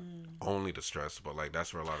 Well, not only the stress, but like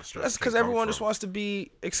that's where a lot of stress. That's because everyone just wants to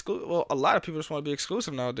be exclusive. Well, a lot of people just want to be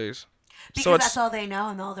exclusive nowadays. Because So it's that's all they know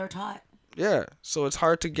and all they're taught. yeah. So it's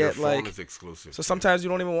hard to Your get phone like. is exclusive. So sometimes you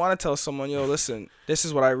don't even want to tell someone, yo, listen, this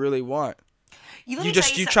is what I really want. Let me You tell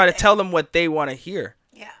just you try to something. tell them what they want to hear.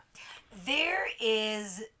 Yeah. There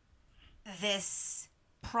is this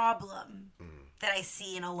problem that I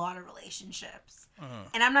see in a lot of relationships.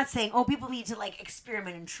 And I'm not saying, people need to like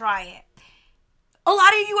experiment and try it. A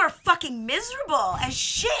lot of you are fucking miserable as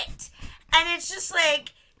shit. And it's just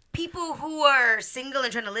like people who are single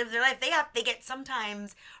and trying to live their life, they get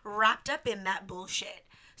sometimes wrapped up in that bullshit.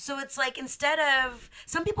 So it's like instead of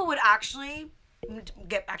some people would actually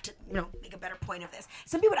get back to make a better point of this.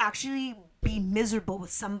 Some people would actually be miserable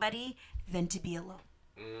with somebody than to be alone.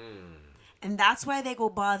 And that's why they go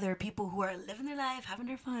bother people who are living their life, having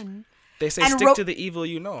their fun. They say And stick to the evil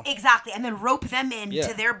you know. Exactly. And then rope them into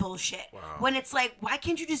Yeah. their bullshit. When it's like, why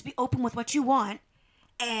can't you just be open with what you want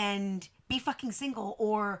and be fucking single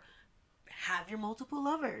or have your multiple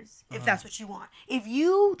lovers if that's what you want? If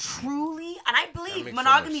you truly, and I believe makes so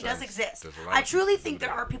monogamy much does sense. exist. There's a lot I of truly people think do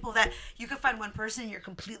there that. are people that you can find one person and you're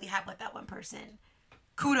completely happy with that one person.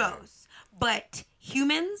 Kudos. But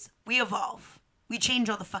humans, we evolve. We change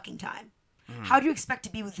all the fucking time. How do you expect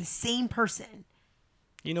to be with the same person?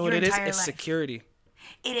 You know what your it is? entire It's life. security.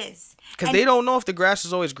 It is. Because And- they don't know if the grass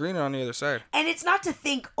is always greener on the other side. And it's not to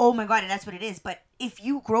think, oh my God, and that's what it is. But if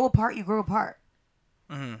you grow apart, you grow apart.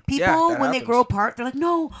 People, Yeah, that when they happens. grow apart, they're like,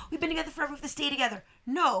 no, we've been together forever. We have to stay together.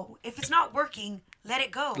 No, if it's not working, let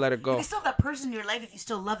it go. Let it go. You can still have that person in your life if you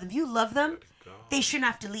still love them. If you love them, they shouldn't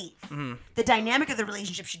have to leave. The dynamic of the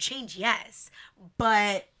relationship should change, yes.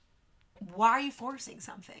 But why are you forcing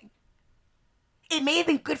something? It may have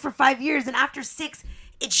been good for 5 years, and after 6,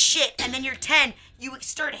 it's shit. And then you're 10, you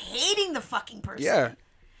start hating the fucking person. Yeah.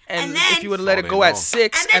 And, And then- if you would have let All it they go know. at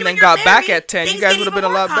 6 and then when you're got back married, at 10, you things guys get would have even been a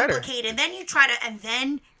more lot better. complicated. And then you try to, and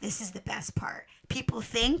then this is the best part. People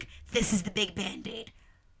think this is the big Band-Aid.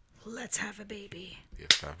 let's have a baby.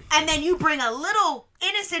 Yes, And then you bring a little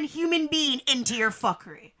innocent human being into your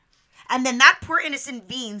fuckery. And then that poor innocent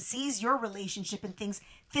being sees your relationship and thinks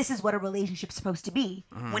this is what a relationship's supposed to be,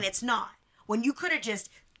 when it's not. When you could have just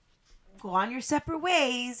gone your separate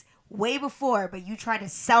ways way before, but you tried to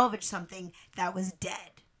salvage something that was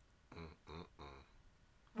dead.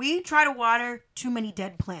 We try to water too many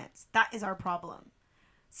dead plants. That is our problem.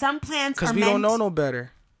 Some plants are Because we don't know no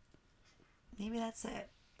better. Maybe that's it.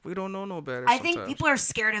 We don't know no better. I think people are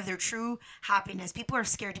scared of their true happiness. People are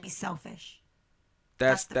scared to be selfish.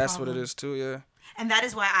 That's the what it problem. is too. Yeah. And that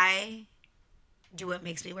is why I do what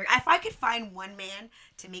makes me work. If I could find one man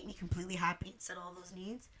to make me completely happy and set all those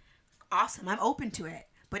needs, awesome. I'm open to it.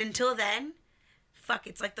 But until then, fuck,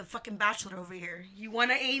 it's like the fucking Bachelor over here. You want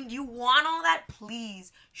to aim, you want all that?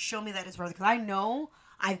 Please show me that it's worth it. Because I know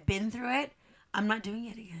I've been through it. I'm not doing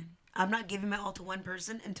it again. I'm not giving my all to one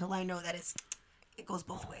person until I know that it goes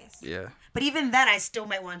both ways. Yeah. But even then, I still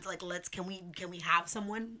might want to like, can we have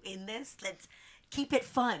someone in this? Let's keep it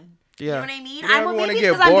fun. Yeah. You know what I mean? You don't ever wanna maybe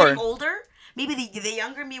get because I'm getting bored. older. Maybe the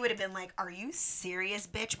younger me would have been like, "Are you serious,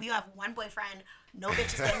 bitch? We have one boyfriend. No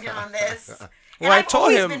bitch is getting in on this." And Well, I I've told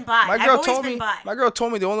always him. been bi. My I've girl always told been me. bi. My girl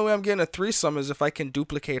told me the only way I'm getting a threesome is if I can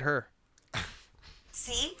duplicate her.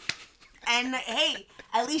 See? And hey,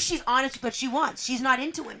 at least she's honest with what she wants. She's not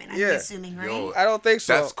into women, I'm assuming, right? Yo, I don't think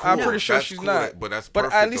so. That's cool. I'm pretty sure That's she's cool. not. But that's But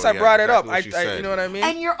perfect, at least though. I brought it up. Exactly what she said. You know what I mean?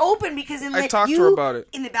 And you're open because in I like talked to you, her about it.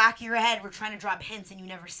 in the back of your head, we're trying to drop hints and you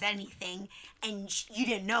never said anything, and you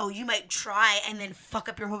didn't know. You might try and then fuck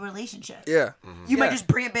up your whole relationship. Yeah. You might Yeah. just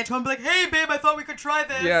bring a bitch home and be like, "Hey, babe, I thought we could try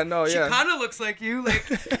this." Yeah, no, she yeah. kind of looks like you, like.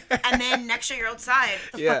 And then next year you're outside,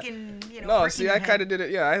 with the Yeah. fucking, No, prick in see, your I head. kind of did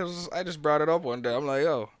it. Yeah, I just brought it up one day. I'm like,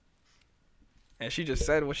 yo. And she just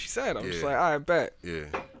said what she said. I'm just Yeah. like, all right, bet. Yeah.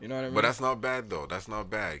 You know what I mean? But that's not bad though. That's not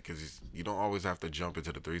bad because you don't always have to jump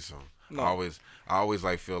into the threesome. No. I always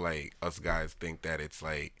like feel like us guys think that it's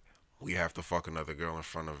like we have to fuck another girl in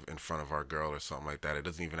front of our girl or something like that. It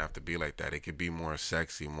doesn't even have to be like that. It could be more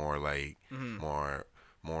sexy, more like more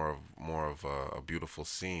of a beautiful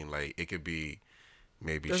scene. Like it could be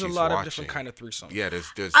maybe There's a she's lot watching. of different kind of threesomes. Yeah,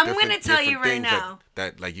 there's I'm different, gonna tell you different right things now.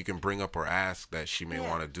 that like you can bring up or ask that she may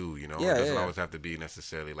want to do, you know? Yeah, It doesn't yeah. always have to be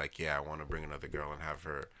necessarily like, yeah, I want to bring another girl and have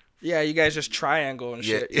her. Yeah, you guys just triangle and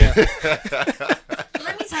shit. Yeah. Yeah.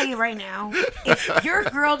 Let me tell you right now, if your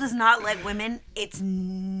girl does not like women, it's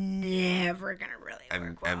never gonna really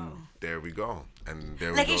work well. And there we go. And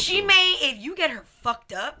there Like we go. if you get her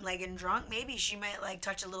fucked up, like and drunk, maybe she might like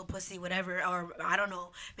touch a little pussy, whatever, or I don't know.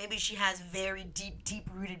 Maybe she has very deep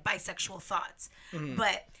rooted bisexual thoughts.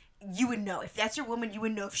 But you would know if that's your woman. You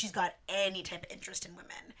would know if she's got any type of interest in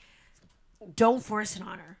women. Don't force it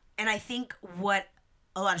on her. And I think what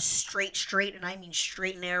a lot of straight, and I mean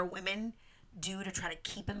straight and narrow women do to try to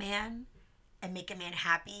keep a man and make a man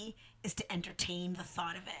happy is to entertain the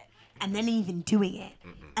thought of it. And then even doing it.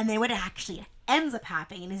 And then what actually ends up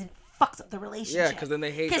happening is it fucks up the relationship. Yeah, because then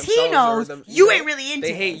they hate Because themselves. he knows or them, you know, ain't really into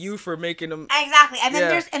They hate this. you for making them. Exactly. And then Yeah.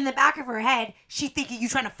 there's in the back of her head, she's thinking you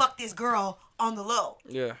trying to fuck this girl on the low.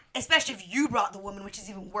 Yeah. Especially if you brought the woman, which is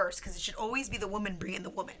even worse, because it should always be the woman bringing the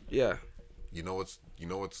woman. Yeah. You know what's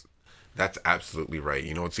that's absolutely right.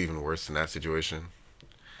 You know what's even worse in that situation?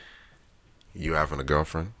 You having a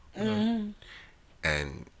girlfriend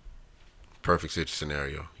and perfect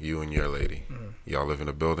scenario, you and your lady. Y'all live in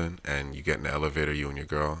a building and you get in the elevator, you and your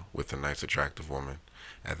girl, with a nice attractive woman.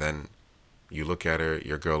 And then you look at her,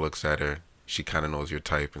 your girl looks at her, she kind of knows your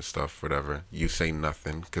type and stuff, whatever. You say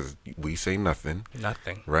nothing because we say nothing.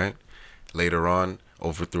 Nothing. Right? Later on,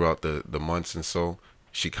 throughout the months and so,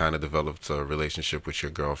 she kind of develops a relationship with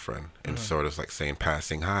your girlfriend and sort of like saying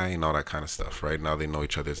passing hi and all that kind of stuff, right? Now they know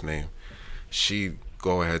each other's name. She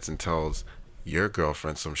go ahead and tells your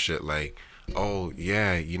girlfriend some shit like, oh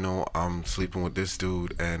yeah, you know, I'm sleeping with this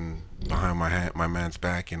dude and behind my man's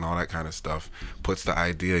back and all that kind of stuff. Puts the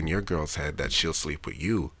idea in your girl's head that she'll sleep with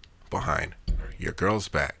you behind your girl's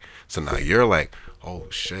back. So now you're like, oh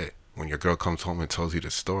shit. When your girl comes home and tells you the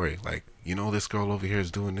story, like, you know, this girl over here is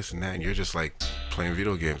doing this and that, and you're just like playing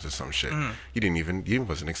video games or some shit. You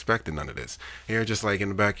wasn't expecting none of this. And you're just like in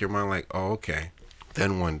the back of your mind, like, oh, okay.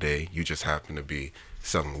 Then one day you just happen to be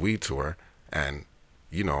selling weed to her, and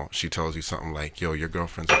you know, she tells you something like, yo, your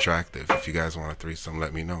girlfriend's attractive. If you guys want a threesome,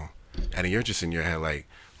 let me know. And then you're just in your head like,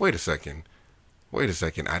 wait a second.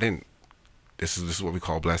 This is what we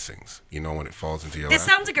call blessings. You know, when it falls into your This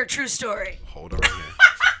lap. sounds like a true story. Hold on here.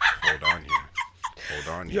 Hold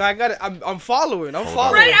on here. Yo, I got it. I'm following. I'm Hold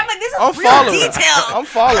following. on. Right? I'm like, this is I'm real following. detail. I'm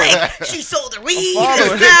following. Like, she sold her weed.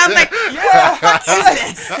 following. I'm like, what the fuck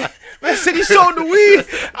is this? Man said he sold the weed.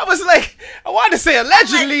 I was like, I wanted to say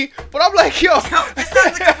allegedly, but I'm like, yo. This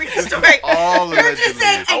sounds like a weird story. All You're just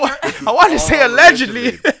saying. allegedly. I wanted to say All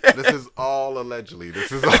allegedly. This is all allegedly.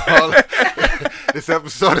 This is all. This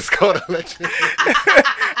episode is called allegedly.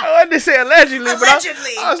 I wanted to say allegedly,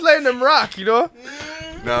 Allegedly. but I was letting them rock, you know?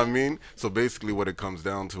 Know what I mean? So basically what it comes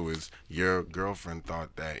down to is your girlfriend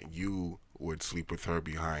thought that you would sleep with her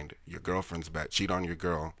behind your girlfriend's back, cheat on your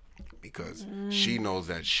girl because she knows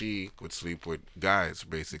that she would sleep with guys,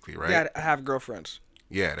 basically, right? Yeah, I have girlfriends.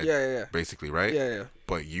 Yeah, Yeah. basically, right? Yeah.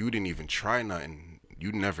 But you didn't even try nothing.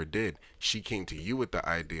 You never did. She came to you with the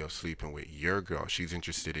idea of sleeping with your girl. She's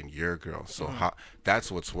interested in your girl. So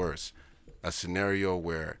that's what's worse. A scenario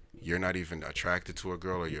where you're not even attracted to a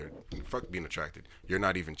girl, or fuck being attracted. You're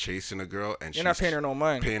not even chasing a girl, and You're not paying her no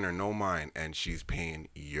mind. Paying her no mind, and she's paying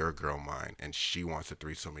your girl mind, and she wants a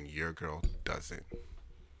threesome, and your girl doesn't.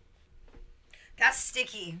 That's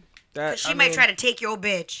sticky. That, Because she might try to take your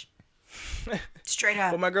bitch. Straight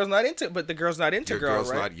up. But my girl's not into. But the girl's not into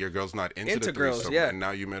girls, right? Your girl's not into Into the girls, threesome, yeah. and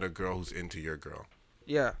now you met a girl who's into your girl.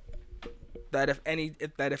 Yeah. If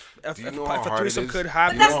Do you know a how hard it threesome is? could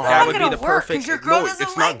happen, But that's that not would be gonna the work, perfect. 'cause your girl No, doesn't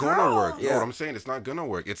it's like not gonna work. girls. No, what I'm saying, it's not gonna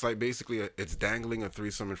work. It's like basically, it's dangling a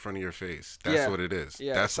threesome in front of your face. That's what it is.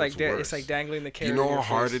 Yeah, that's it's like what's worse. it's like dangling the carrot. You know in how your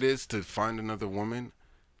hard face. it is to find another woman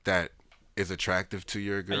that is attractive to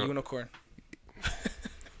your A girl. unicorn.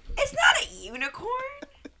 It's not a unicorn.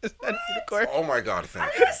 Is that a unicorn? Oh my God, Are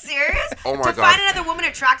thank you you. serious? Oh my to God. find another woman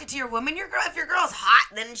attracted to your woman, if your girl's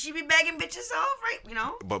hot, then she be begging bitches off, right? You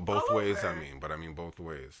know? But both All ways, over. I mean both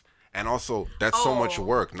ways. And also, that's so much Oh.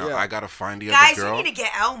 work. Now Yeah. I gotta find the Guys, other girl. you need to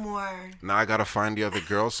get out more. Now I gotta find the other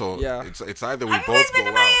girl. So Yeah. it's either we Have you both guys been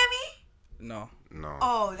go to out. Miami? No. No.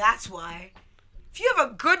 Oh, that's why. If you have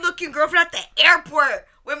a good-looking girlfriend at the airport,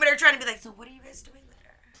 women are trying to be like, so what are you guys doing with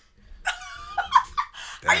her?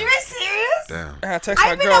 Are you guys serious? Damn. I text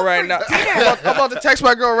my I've been girl out right for now. dinner. I'm about to text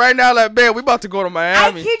my girl right now. Like, babe, we about to go to I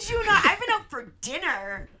Miami. kid you not. I've been out for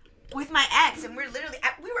dinner with my ex, and we're literally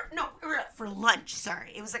we were out for lunch.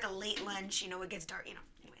 Sorry, it was like a late lunch. You know, it gets dark. You know,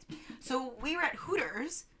 anyways. So we were at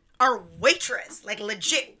Hooters. Our waitress, like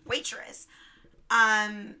legit waitress.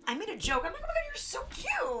 I made a joke. I'm like, oh my god, you're so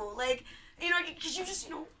cute. Like, you know, because you just,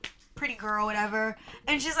 you know, pretty girl, whatever.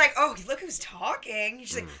 And she's like, oh, look who's talking.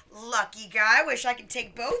 She's like, lucky guy. Wish I could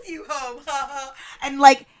take both you home. And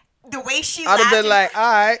like the way she I'd laughed. have been like,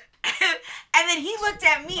 all right. And then he looked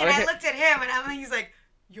at me, and I Okay. looked at him, and he's like,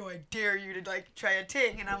 yo, I dare you to like try a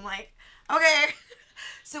ting. And I'm like, okay.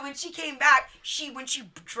 So when she came back, when she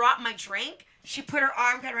dropped my drink, she put her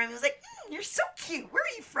arm kind of around me. I was like, you're so cute. Where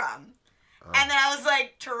are you from? And then I was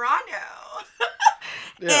like, Toronto.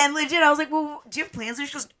 Yeah. And legit, I was like, well, do you have plans? And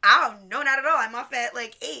she goes, oh, no, not at all. I'm off at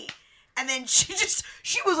like 8. And then she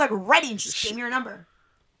was like ready, and she just gave me her number.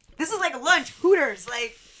 This is like lunch, Hooters.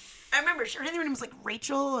 Like, I remember, her name was like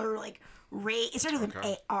Rachel or like Ray. It started with Okay.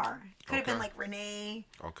 an A-R. Could have been Okay. like Renee.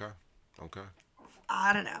 Okay.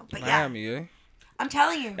 I don't know. But yeah, Miami, eh? I'm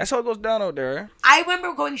telling you. That's how it goes down out there. Eh? I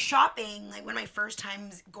remember going shopping, like one of my first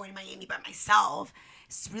times going to Miami by myself.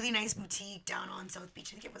 It's a really nice boutique down on South Beach.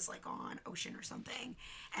 I think it was like on Ocean or something.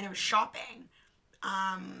 And I was shopping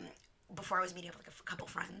before I was meeting up with like a couple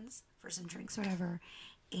friends for some drinks or whatever.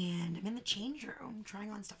 And I'm in the change room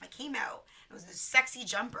trying on stuff. I came out. It was this sexy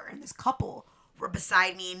jumper, and this couple were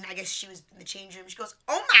beside me. And I guess she was in the change room. She goes,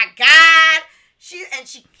 "Oh my God!" She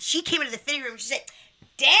came into the fitting room. She said,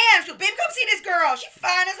 "Damn!" She goes, "Babe, come see this girl. She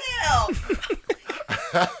fine as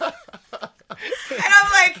hell." And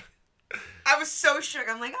I'm like, I was so shook.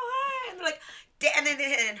 I'm like, "Oh hi," and they're like, and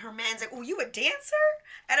then her man's like, "Oh, you a dancer?"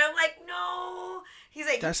 And I'm like, "No." He's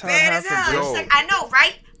like, That's "You how it bad as hell." happens. And she's Yo. like, "I know,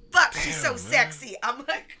 right? Fuck, she's so Damn, man. sexy." I'm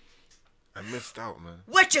like, I missed out, man.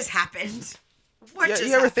 what just happened? What Yeah, just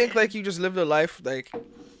you ever happened? think like you just lived a life like,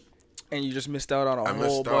 and you just missed out on a I whole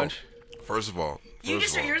missed bunch? out. First of all, you're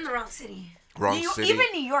in the wrong city. Wrong New York, city. Even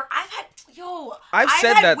New York, I've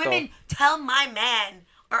said had that, women tell my man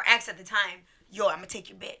or ex at the time, "Yo, I'm gonna take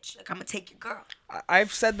your bitch. Like I'm gonna take your girl.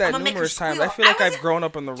 I've said that I'ma make her numerous times. squeal." I feel like was I've grown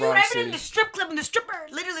up in the dude, wrong I've been in city. the strip club, and the stripper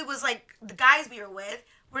literally was like, the guys we were with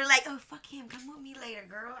were like, "Oh, fuck him. Come with me later,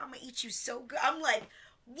 girl. I'm gonna eat you so good." I'm like,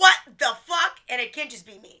 what the fuck? And it can't just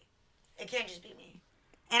be me. It can't just be me.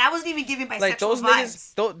 And I wasn't even giving bisexual Like those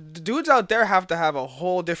vibes. niggas, the dudes out there have to have a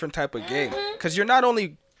whole different type of game. Cause you're not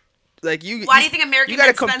only like you. Why do you think American You gotta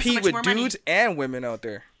men spend so compete much with more money? dudes and women out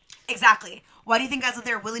there. Exactly. Why do you think guys out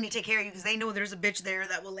there are willing to take care of you? Because they know there's a bitch there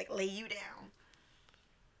that will like lay you down.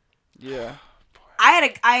 Yeah.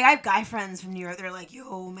 I have guy friends from New York. They're like,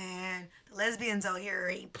 "Yo, man, the lesbians out here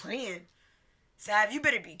ain't playing. Sav, you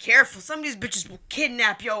better be careful. Some of these bitches will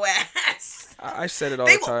kidnap your ass. I said it all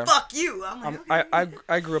They the time. will fuck you. I'm like, okay.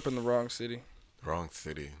 I grew up in the wrong city. Wrong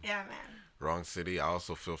city. Yeah, man. Wrong city. I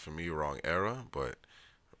also feel for me, wrong era, but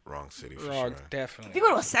wrong city for Wrong, sure. definitely. If you go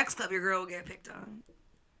to a sex club, your girl will get picked on.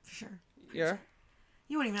 For sure. Yeah.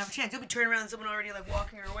 You won't even have a chance. You'll be turning around and someone already like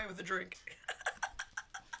walking her away with a drink.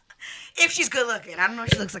 If she's good looking. I don't know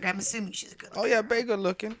what she looks like. I'm assuming she's a good looking. Oh yeah, Bay good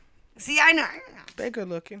looking. See, I know. Bay good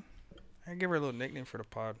looking. I give her a little nickname for the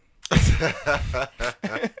pod.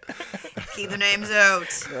 Keep the names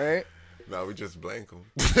out. Right? Now we just blank them.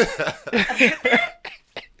 Beep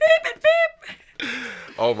and beep.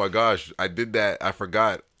 Oh my gosh, I did that. I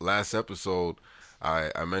forgot. Last episode,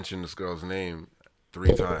 I mentioned this girl's name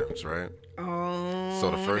 3 times, right? Oh.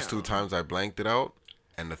 So the first 2 times I blanked it out,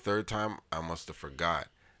 and the third time I must have forgot.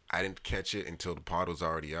 I didn't catch it until the pod was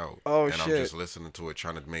already out. Oh, and shit. I'm just listening to it,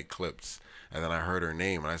 trying to make clips. And then I heard her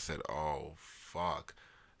name, and I said, oh, fuck.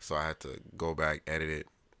 So I had to go back, edit it,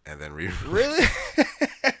 and then Really?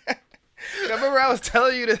 I remember I was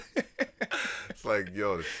telling you to. It's like,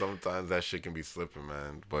 yo, sometimes that shit can be slipping,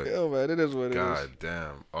 man. But Yo, man, it is what it is. God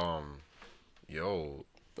damn. Yo.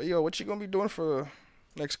 But yo, what you gonna be doing for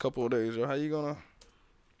the next couple of days? Yo, how you gonna?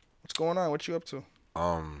 What's going on? What you up to?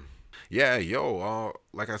 Yeah, yo,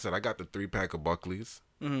 like I said, I got the 3-pack of Buckley's.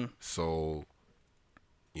 Mm-hmm. So,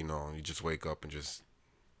 you just wake up and just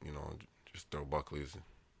throw Buckley's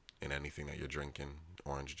in anything that you're drinking.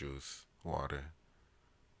 Orange juice, water.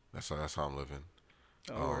 That's how I'm living.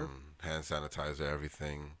 Oh, Hand sanitizer,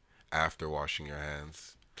 everything after washing your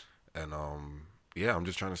hands. And yeah, I'm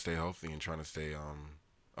just trying to stay healthy and trying to stay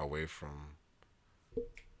away from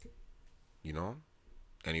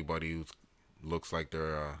anybody who looks like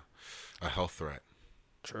they're a health threat.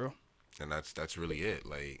 true. And that's really it.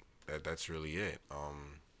 Like that's really it.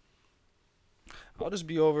 I'll just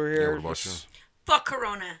be over Yeah, here. what about just- Fuck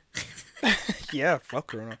Corona. Yeah, fuck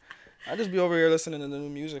Corona. I'll just be over here listening to the new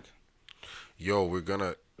music. Yo, we're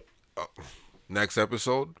gonna next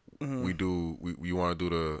episode. Mm-hmm. We want to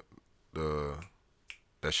do the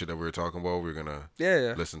that shit that we were talking about. We're gonna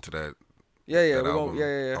Yeah. listen to that. Yeah, that we're gonna, album.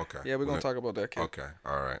 yeah. Okay. Yeah, we're gonna talk about that kid. Okay,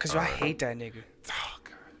 all right. Cause all I right. hate that nigga. Oh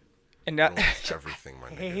god, And that ruins everything, my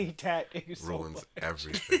I nigga. hate that nigga so Ruins much.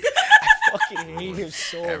 everything. I fucking hate him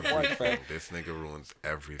so much, Everything. man. This nigga ruins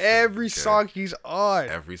everything. Every okay? song he's on.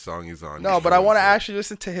 Every song he's on. No, he but I want to ruins it. actually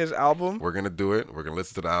listen to his album. We're gonna do it. We're gonna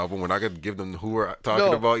listen to the album. We're not gonna give them who we're talking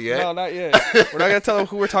No, about yet. No, not yet. We're not gonna tell them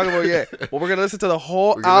who we're talking about yet. But we're gonna listen to the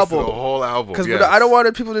whole We're gonna listen album. to the whole album. Because yes. I don't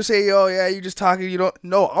want people to say, "Yo, yeah, you just talking." You don't.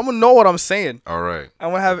 No, I'm gonna know what I'm saying. All right.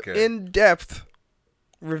 I'm gonna have Okay. in-depth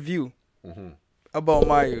review about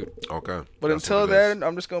my youth. Okay. But That's until what it is. then,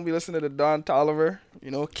 I'm just gonna be listening to Don Toliver.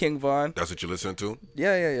 King Von. That's what you listen to.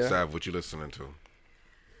 Yeah. Sav, what you listening to?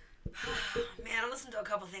 Man, I'm listening to a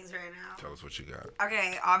couple things right now. Tell us what you got.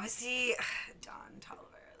 Okay, obviously, Don Toliver.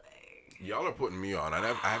 Like, Y'all are putting me on.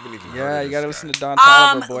 I haven't even. Yeah, heard of you gotta this listen guy. to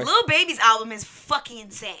Don Toliver, boy. Lil Baby's album is fucking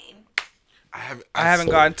insane. I haven't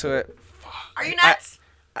gotten to it. Are you nuts?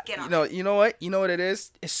 Get on. You know what? You know what it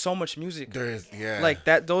is? It's so much music. There is, yeah. Like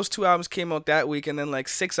that. Those 2 albums came out that week, and then like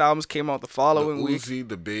 6 albums came out the following the week. Uzi,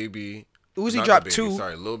 the Baby. Uzi not dropped the Baby, 2.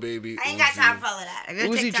 Sorry, Lil Baby. I ain't got Uzi. time for all of that. I gotta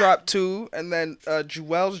Uzi take time. dropped 2, and then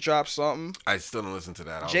Jewels dropped something. I still don't listen to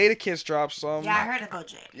that. Jadakiss dropped something. Yeah, I heard about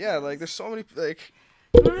Jay. Yeah, like there's so many. Like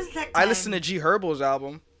When was that I time? listened to G Herbo's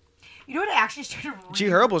album. You know what I actually started reading? G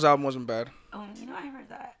Herbo's album wasn't bad. Oh, I heard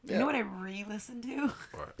that. Yeah. You know what I re-listened to?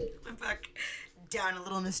 What? I'm back down a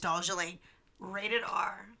little nostalgia lane. Rated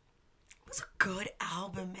R. It was a good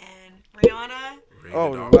album, man. Rihanna. Rated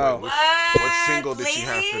Oh, R. wow. What What? single did she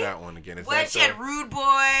have Lady? for that one again? Is What? that She had Rude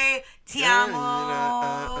Boy, Ti Amo.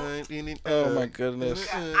 Oh my goodness.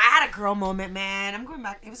 I had a girl moment, man. I'm going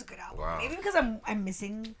back. It was a good album. Wow. Maybe because I'm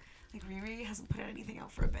missing. Like Riri hasn't put anything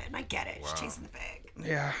out for a bit, and I get it. She's Wow. chasing the bag.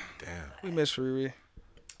 Yeah, Damn. we miss Riri.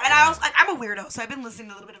 And I was like, I'm a weirdo, so I've been listening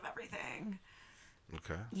to a little bit of everything.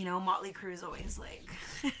 Okay. Motley Crue's always like.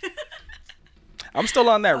 I'm still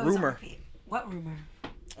on that always on rumor. repeat. What rumor?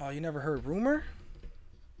 Oh, you never heard rumor?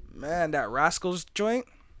 Man, that Rascals joint.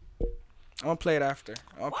 I'm gonna play it after.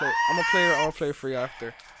 I'm gonna play it for you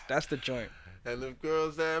after. That's the joint. And the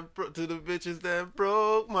girls to the bitches that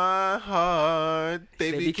broke my heart,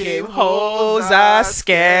 they, became hoes hoes I I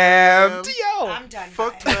scammed. scammed. Yo. I'm done.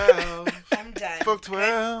 Fuck guys. 12. I'm done. Fuck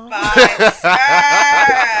 12. Bye, sir.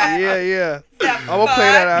 Yeah. I'm gonna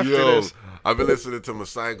play that after Yo, this. I've been listening to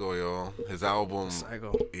Masaigo, yo. His album.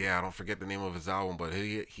 Psycho. Yeah, I don't forget the name of his album, but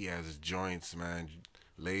he has joints, man.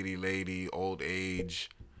 Lady, Old Age.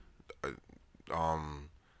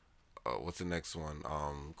 What's the next one?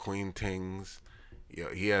 Queen Tings.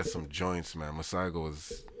 Yeah, he has some joints, man. Masaigo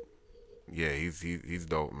is, yeah, he's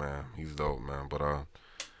dope, man. He's dope, man. But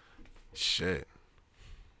shit.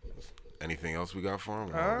 Anything else we got for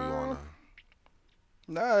him? Or we wanna...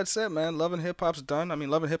 Nah, that's it, man. Love and Hip Hop's done. I mean,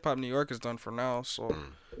 Love and Hip Hop New York is done for now, so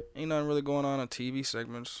ain't nothing really going on TV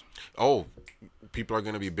segments. Oh, people are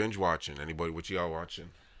gonna be binge watching. Anybody? What y'all watching?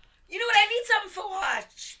 You know what? I need something for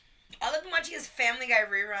watch. All I've been watching is Family Guy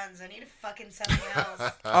reruns. I need fucking something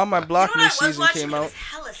else. On My Block You know new what I was season watching? came It out. was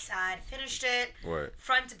hella sad. Finished it. What?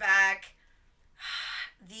 Front to back.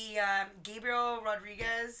 The Gabriel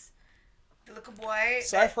Rodriguez, the little boy.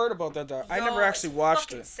 So I've heard about that. I never actually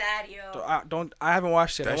watched it. Sad, yo. I haven't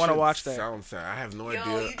watched it. I want to watch that. Sounds sad. I have no Yo,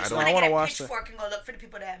 idea. you just I want to don't. get a watch that. pitchfork and go look for the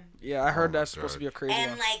people them. Yeah, I heard my that's supposed to be a crazy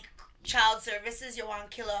And one. like child services, you want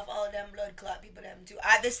to kill off all of them blood clot people them too.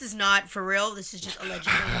 This is not for real. This is just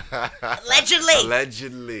allegedly.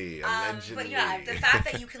 Allegedly. But yeah, the fact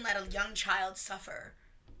that you can let a young child suffer.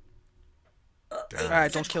 Damn. All right,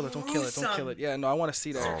 don't kill it. Don't kill it. Don't kill it. Yeah, no, I want to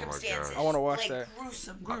see that. Oh, my Circumstances. God. I wanna watch like,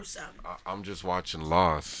 that. Gruesome. I'm just watching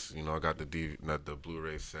Lost. You know, I got the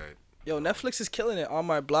Blu-ray set. Yo, Netflix is killing it. On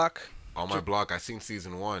My Block. On My Block. I seen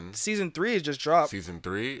season 1. Season 3 is just dropped. Season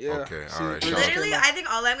 3. Yeah, Okay. season All right. 3 Shout out. Literally, I think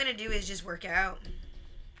all I'm gonna do is just work out.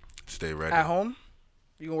 Stay ready. At home?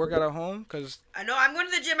 You can work out at home? Because I know I'm going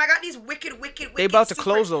to the gym. I got these wicked. they about to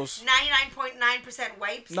close those. 99.9%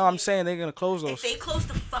 wipes. No, I'm saying they're going to close those. If they close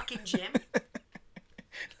the fucking gym,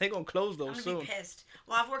 They're going to close I'm those gonna soon. be pissed.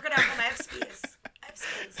 Well, I've worked out at home. I have space.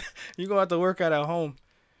 You're going to have to work out at home.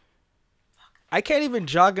 I can't even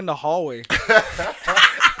jog in the hallway.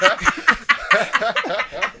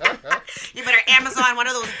 You better Amazon one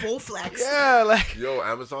of those Bowflex. Yeah, like. Yo,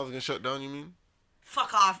 Amazon's gonna shut down, you mean?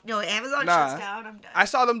 Fuck off. No, Amazon Nah. shuts down. I'm done. I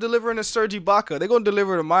saw them delivering to Sergi Baca. They're going to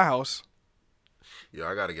deliver to my house. Yeah,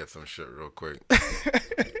 I gotta get some shit real quick.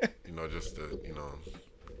 You know, just to, you know,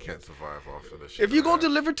 can't survive off of this shit. If you going to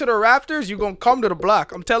deliver to the Raptors, you going to come to the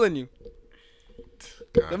block. I'm telling you.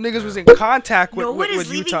 God Them niggas damn. was in contact with, No one is with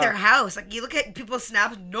leaving Utah. their house. Like, you look at people's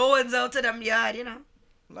snaps, no one's out to them yard, you know.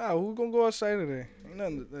 Nah, who going to go outside today? Ain't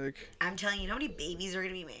nothing, like, I'm telling you, you know how many babies are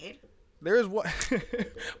going to be made? there is one.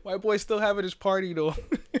 My boy still having his party, though.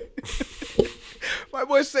 My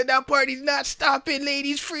boy said that party's not stopping.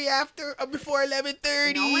 Ladies free before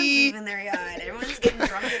 11:30. No one's leaving their yard. Everyone's getting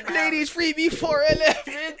drunk in the Ladies house. free before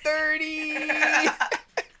 11:30.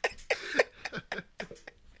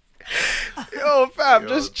 Yo, fam, Yo.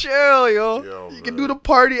 just chill, yo. Yo, You can man. do the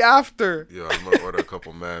party after. Yo, I'm gonna order a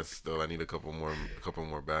couple masks still. I need a couple more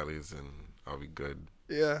baddies, and I'll be good.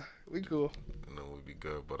 Yeah, we cool. And then we'll be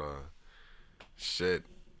good. But shit.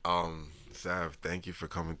 Sav, thank you for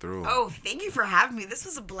coming through. Oh, thank you for having me. This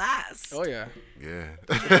was a blast. Oh yeah. Yeah.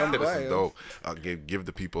 Come This by, is yo. dope. Give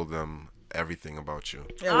the people everything about you.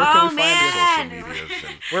 Yeah, where can we find you? Social Man. medias.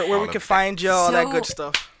 And Where all we of can that. find you, all that So- good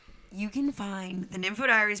stuff. You can find the Nympho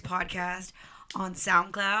Diaries podcast on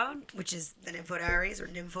SoundCloud, which is the Nympho Diaries or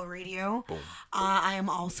Nympho Radio. Boom. I am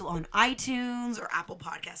also on iTunes or Apple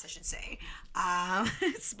Podcasts, I should say.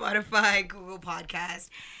 Spotify, Google Podcast.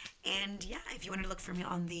 And yeah, if you want to look for me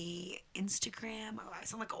on the Instagram, oh, I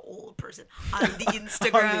sound like an old person. On the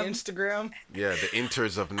Instagram. On the Instagram. Yeah, the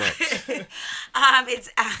inters of next. It's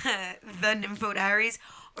the Nympho Diaries.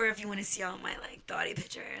 Or if you want to see all my like thoughty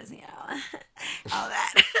pictures, you know, all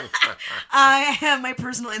that. My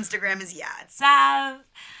personal Instagram is it's Sav.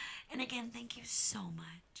 And again, thank you so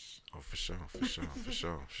much. Oh, for sure.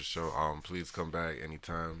 Please come back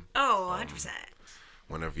anytime. Oh, 100%.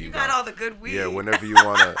 Whenever you, You got all the good weed. Yeah, whenever you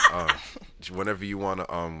wanna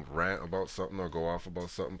rant about something or go off about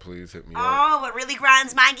something, please hit me up. Oh, what really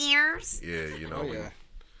grinds my gears? Yeah, you know, Oh, yeah.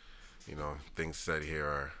 you know, things said here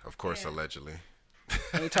are, of course, allegedly.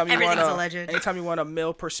 Anytime you Everything's want alleged. anytime you want a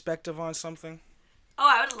male perspective on something. Oh,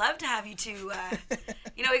 I would love to have you two.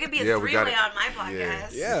 You know, it could be a Yeah, we three-way gotta- on my podcast. Yeah.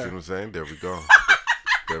 Yeah. You see what I'm saying? There we go.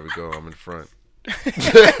 There we go. I'm in front.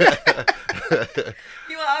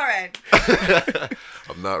 You all right?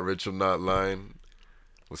 I'm not rich. I'm not lying.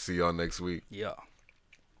 We'll see y'all next week. Yeah.